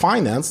that can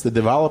finance the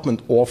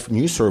development of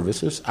new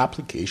services,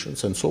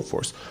 applications, and so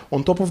forth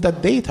on top of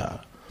that data.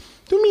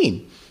 To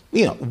me,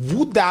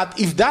 would that,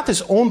 if that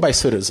is owned by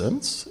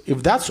citizens,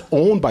 if that's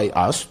owned by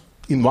us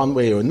in one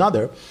way or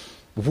another,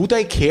 would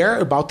I care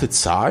about its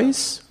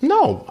size?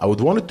 No. I would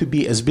want it to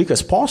be as big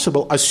as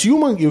possible,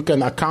 assuming you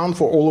can account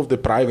for all of the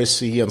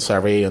privacy and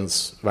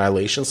surveillance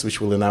violations which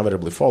will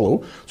inevitably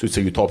follow. So it's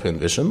a utopian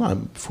vision.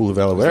 I'm fully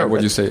well aware of it.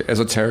 What you say,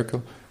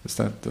 esoterical? Is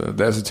that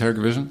the esoteric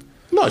vision?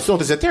 No, it's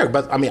not esoteric,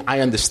 but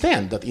I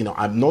understand that,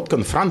 I'm not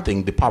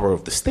confronting the power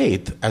of the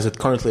state as it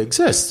currently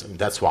exists.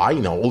 That's why,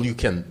 all you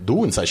can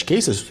do in such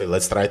cases,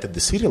 let's try it at the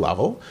city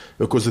level,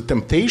 because the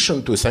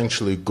temptation to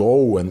essentially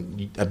go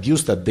and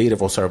abuse that data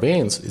for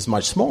surveillance is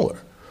much smaller.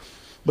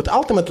 But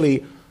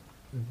ultimately,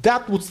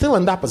 that would still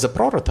end up as a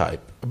prototype.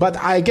 But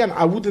I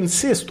would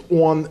insist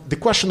on the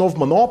question of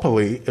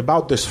monopoly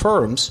about these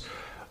firms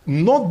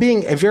not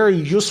being a very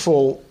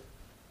useful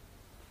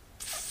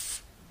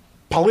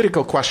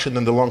political question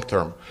in the long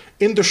term.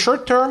 In the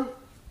short term,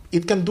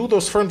 it can do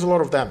those firms a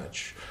lot of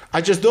damage.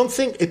 I just don't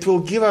think it will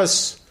give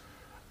us...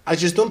 I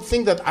just don't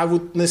think that I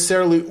would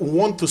necessarily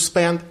want to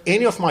spend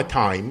any of my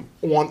time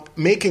on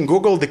making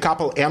Google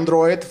decouple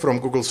Android from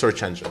Google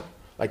search engine.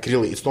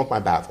 Really, it's not my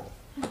battle.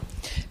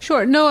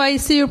 Sure. No, I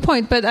see your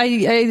point, but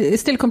I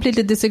still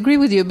completely disagree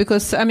with you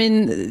because,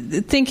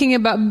 thinking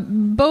about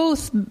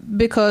both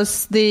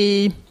because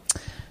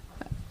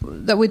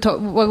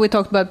what we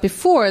talked about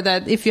before,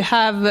 that if you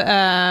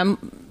have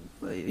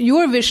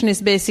your vision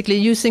is basically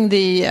using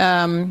the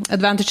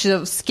advantages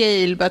of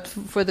scale, but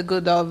for the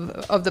good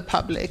of the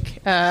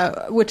public,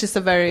 which is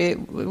a very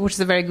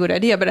good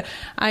idea. But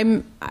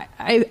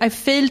I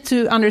fail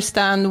to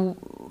understand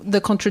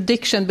the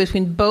contradiction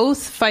between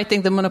both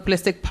fighting the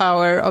monopolistic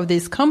power of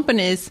these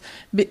companies,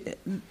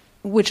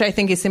 which I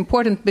think is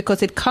important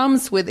because it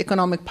comes with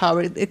economic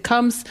power. It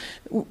comes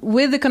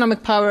with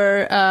economic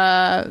power.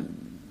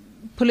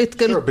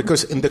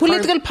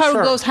 Political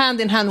power goes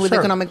hand in hand with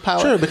economic power.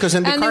 Sure, because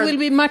it will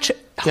be much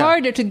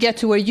harder to get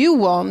to where you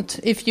want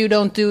if you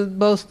don't do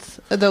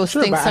both those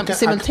things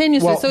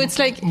simultaneously. So it's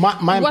like,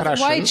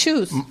 why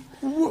choose?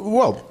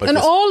 Well, and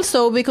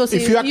also because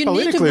if you act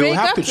politically, you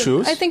have to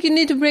choose. I think you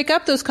need to break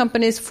up those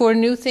companies for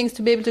new things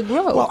to be able to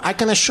grow. Well, I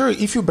can assure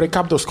you, if you break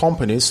up those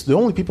companies, the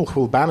only people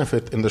who will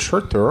benefit in the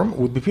short term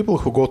would be people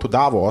who go to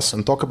Davos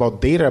and talk about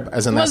data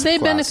as an asset class. Well,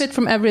 they benefit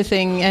from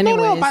everything anyway.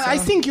 No, but I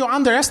think you're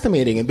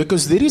underestimating it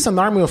because there is an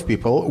army of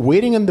people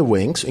waiting in the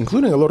wings,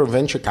 including a lot of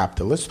venture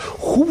capitalists,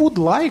 who would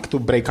like to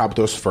break up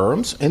those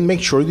firms and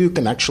make sure that you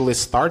can actually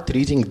start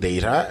treating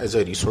data as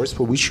a resource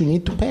for which you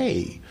need to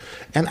pay.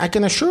 And I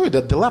can assure you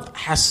that the left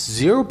has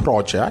zero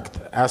project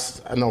as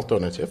an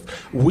alternative,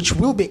 which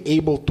will be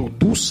able to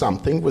do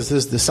something with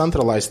this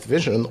decentralized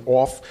vision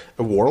of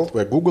a world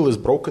where Google is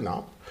broken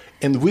up,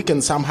 and we can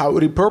somehow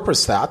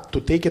repurpose that to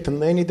take it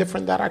in any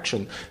different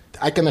direction.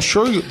 I can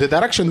assure you the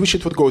direction in which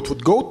it would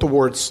go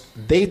towards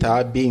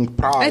data being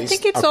priced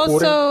according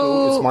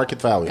to its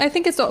market value. I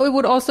think it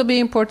would also be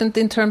important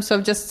in terms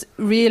of just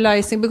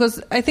realizing,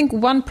 because I think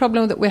one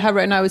problem that we have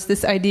right now is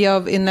this idea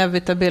of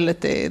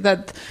inevitability,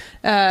 that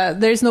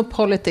there is no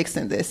politics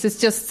in this. It's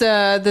just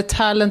the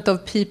talent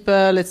of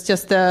people. It's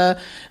just a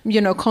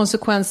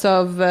consequence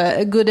of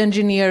good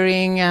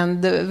engineering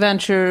and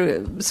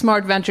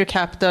smart venture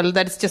capital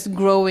that is just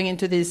growing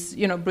into these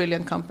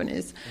brilliant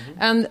companies.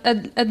 And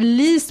at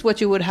least what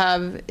you would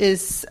have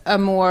is a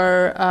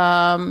more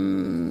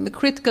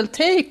critical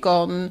take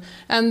on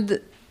and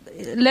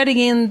letting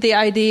in the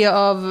idea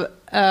of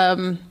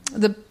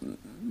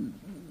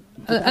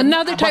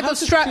another type of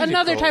structure,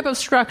 another type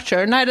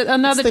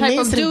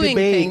of doing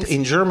debate things.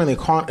 In German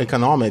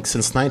economics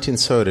since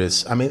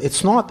 1930s. I mean,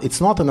 it's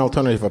not an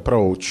alternative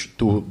approach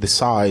to the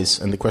size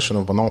and the question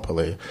of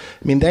monopoly.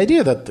 I mean, the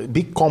idea that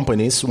big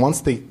companies,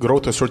 once they grow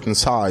to a certain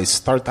size,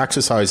 start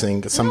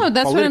exercising some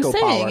political power. No, that's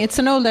what I'm saying. It's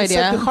an old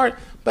idea. At the heart.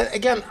 But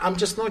again, I'm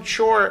just not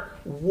sure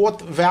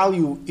what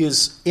value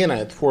is in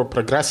it for a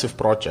progressive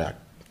project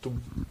to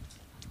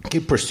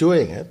keep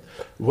pursuing it,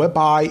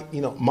 whereby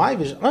my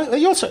vision.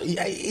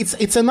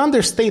 It's an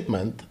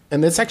understatement,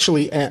 and it's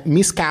actually a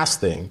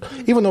miscasting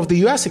even of the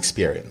U.S.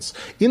 experience.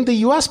 In the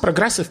U.S.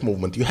 progressive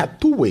movement, you had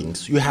two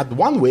wings. You had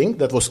one wing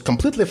that was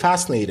completely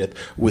fascinated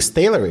with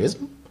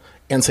Taylorism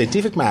and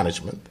scientific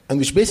management, and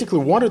which basically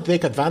wanted to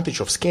take advantage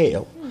of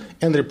scale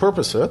and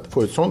repurpose it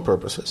for its own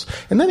purposes.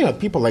 And then you had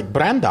people like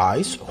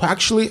Brandeis who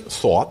actually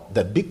thought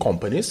that big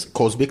companies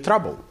cause big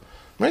trouble.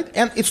 Right?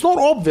 And it's not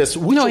obvious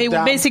which he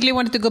basically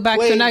wanted to go back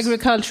to an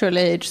agricultural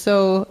age.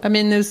 So, I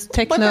mean, there's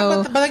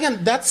techno... But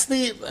again, that's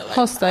the...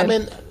 hostile. I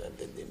mean,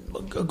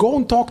 go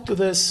and talk to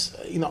this,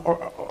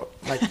 or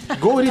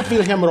go read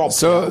Wilhelm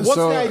Robson. What's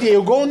the idea?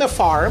 You go on a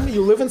farm,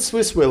 you live in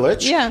Swiss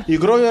village, you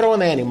grow your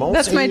own animals.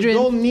 That's my dream.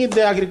 You don't need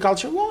the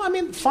agriculture. Well, I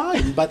mean,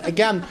 fine. But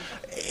again,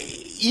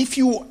 if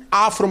you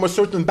are from a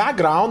certain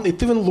background,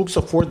 it even looks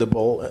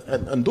affordable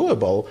and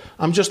doable.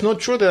 I'm just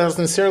not sure that that's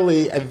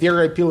necessarily a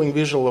very appealing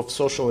visual of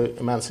social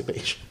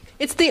emancipation.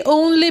 It's the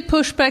only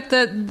pushback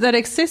that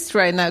exists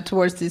right now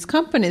towards these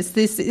companies.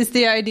 This is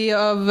the idea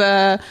of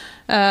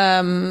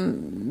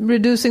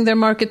reducing their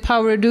market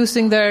power,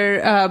 reducing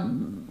their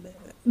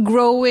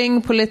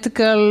growing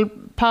political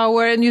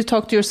power. And you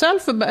talked to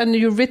yourself about, and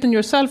you've written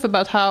yourself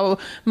about how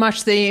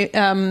much they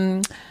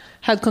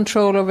had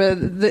control over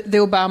the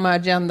Obama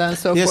agenda and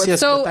so forth. Yes,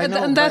 so, but I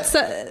know, and that's.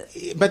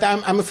 But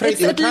I'm afraid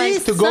you're trying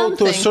to go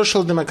to a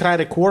social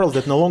democratic world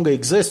that no longer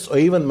exists or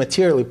even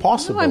materially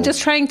possible. No, I'm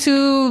just trying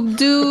to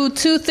do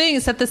two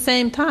things at the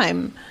same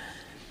time.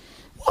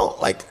 Well,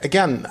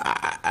 again,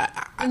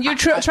 and you're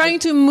trying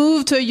to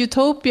move to a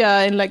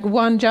utopia in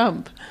one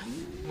jump.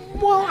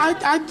 Well,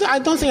 I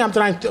don't think I'm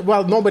trying to...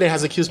 Well, nobody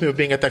has accused me of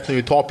being a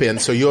techno-utopian,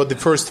 so you're the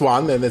first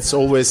one, and it's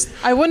always...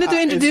 I wanted to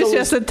introduce you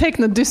as a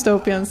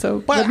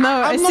techno-dystopian, but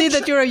now I see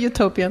that you're a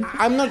utopian.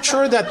 I'm not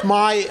sure that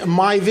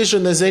my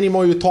vision is any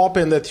more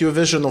utopian than your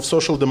vision of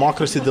social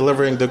democracy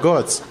delivering the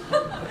goods.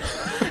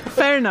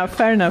 Fair enough.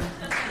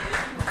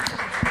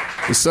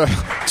 So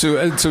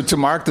to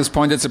mark this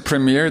point, it's a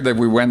premiere that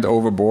we went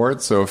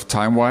overboard, so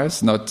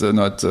time-wise, not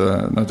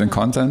in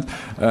content,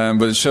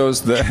 but it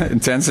shows the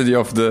intensity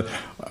of the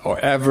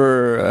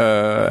ever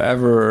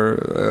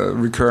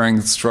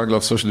recurring struggle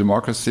of social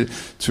democracy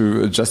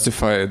to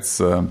justify its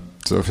sort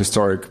of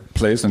historic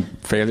place and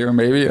failure,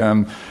 maybe.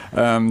 Don't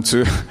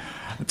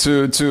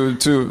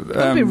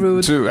be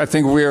rude. I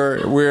think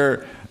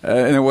we're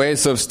in a way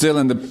sort of still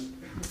in the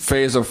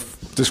phase of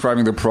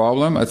describing the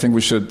problem. I think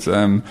we should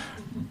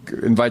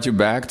invite you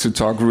back to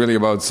talk really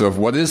about sort of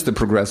what is the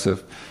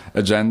progressive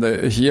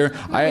agenda here.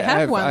 I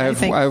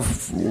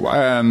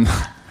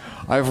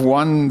have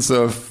one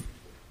sort of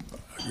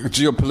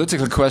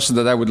geopolitical question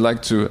that I would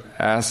like to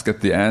ask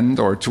at the end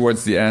or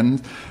towards the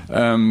end,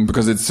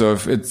 because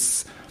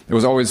I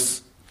was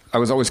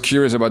always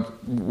curious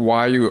about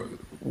why you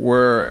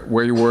were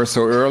where you were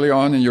so early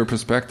on in your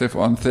perspective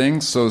on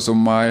things. So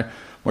my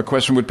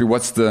question would be,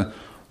 what's the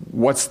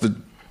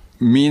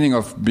meaning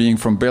of being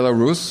from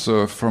Belarus,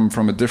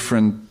 from a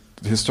different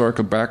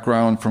historical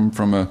background,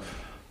 from a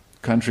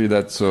country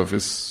that sort of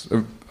is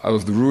out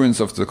of the ruins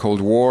of the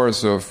Cold War?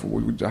 So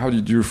how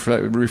did you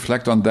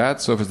reflect on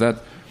that? So is that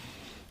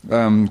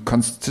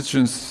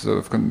constituents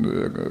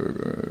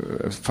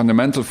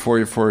fundamental for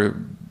your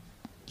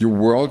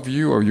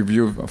worldview or your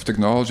view of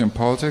technology and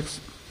politics?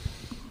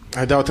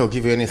 I doubt I'll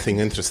give you anything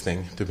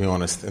interesting, to be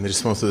honest, in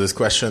response to this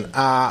question.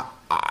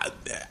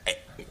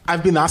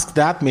 I've been asked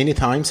that many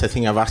times. I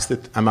think I'm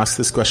asked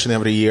this question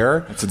every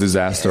year. It's a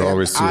disaster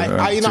always to hear.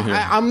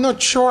 I'm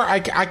not sure I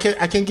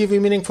can give you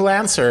a meaningful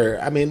answer.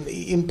 I mean,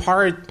 in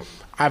part,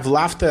 I've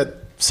left it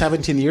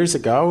 17 years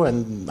ago,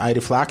 and I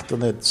reflect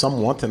on it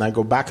somewhat, and I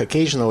go back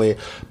occasionally.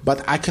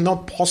 But I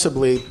cannot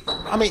possibly...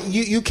 I mean,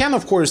 you can,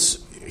 of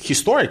course...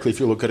 Historically, if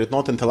you look at it,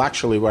 not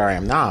intellectually where I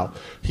am now,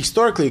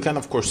 historically you can,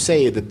 of course,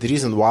 say that the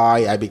reason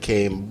why I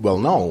became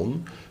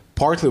well-known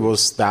partly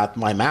was that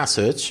my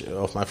message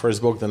of my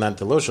first book, The Net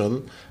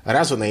Delusion,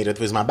 resonated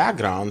with my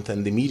background,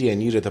 and the media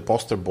needed a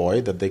poster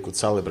boy that they could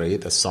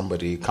celebrate as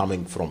somebody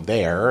coming from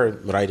there,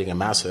 writing a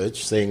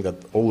message saying that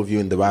all of you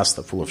in the West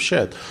are full of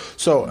shit.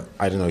 So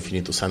I don't know if you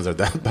need to censor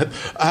that, but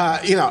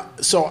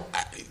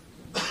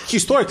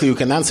historically you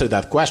can answer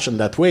that question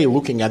that way,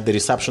 looking at the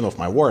reception of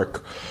my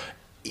work.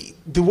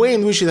 The way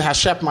in which it has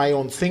shaped my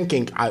own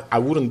thinking, I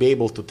wouldn't be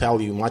able to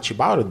tell you much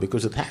about it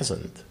because it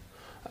hasn't.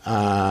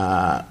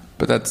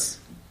 But that's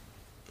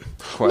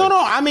quite, no.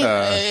 I mean,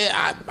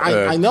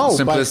 I know.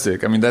 Simplistic.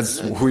 But, I mean, that's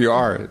who you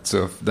are.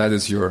 So that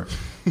is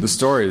the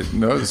story.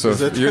 No, so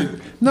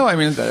no. I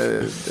mean,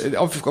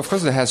 of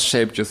course, it has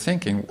shaped your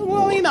thinking.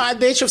 Well, at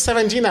the age of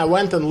 17, I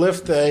went and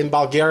lived in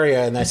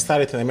Bulgaria, and I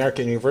studied in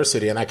American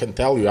university. And I can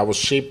tell you, I was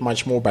shaped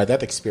much more by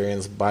that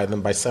experience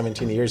than by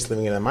 17 years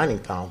living in a mining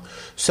town.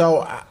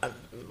 So,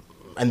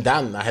 and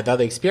then I had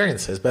other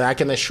experiences. But I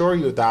can assure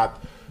you that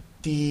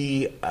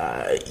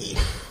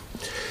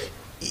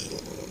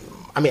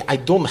I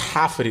don't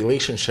have a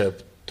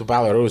relationship to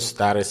Belarus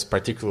that is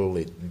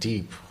particularly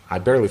deep. I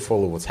barely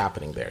follow what's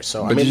happening there.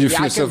 So, but did you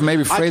feel yourself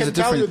maybe phrase it different?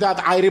 I can tell you that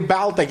I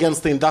rebelled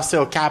against the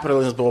industrial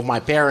capitalism of my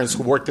parents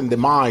who worked in the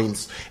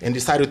mines and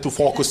decided to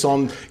focus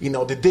on,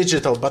 the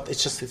digital. But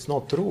it's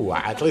not true.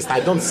 At least I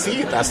don't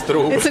see it as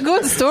true. It's a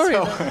good story.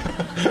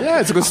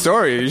 Yeah, it's a good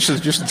story. You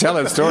should tell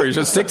that story. You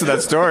should stick to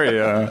that story.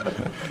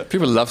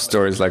 People love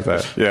stories like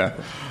that. Yeah.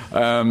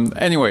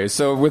 Anyway,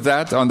 so with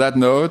that, on that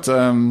note,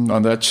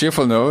 on that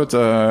cheerful note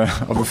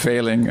of a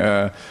failing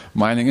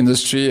mining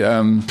industry,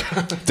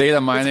 data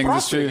mining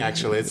industry.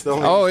 Actually, it's the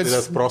only industry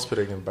that's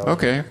prospering in Belarus.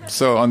 Okay,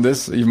 so on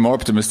this even more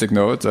optimistic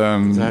note,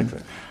 exactly.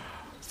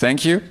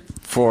 Thank you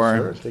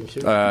for Thank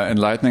you.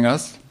 Enlightening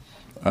us.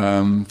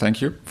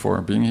 Thank you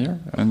for being here,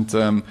 and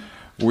thank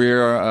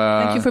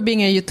you for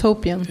being a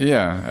utopian.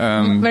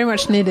 Yeah, very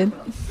much needed.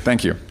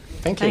 Thank you.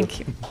 Thank you. Thank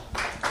you.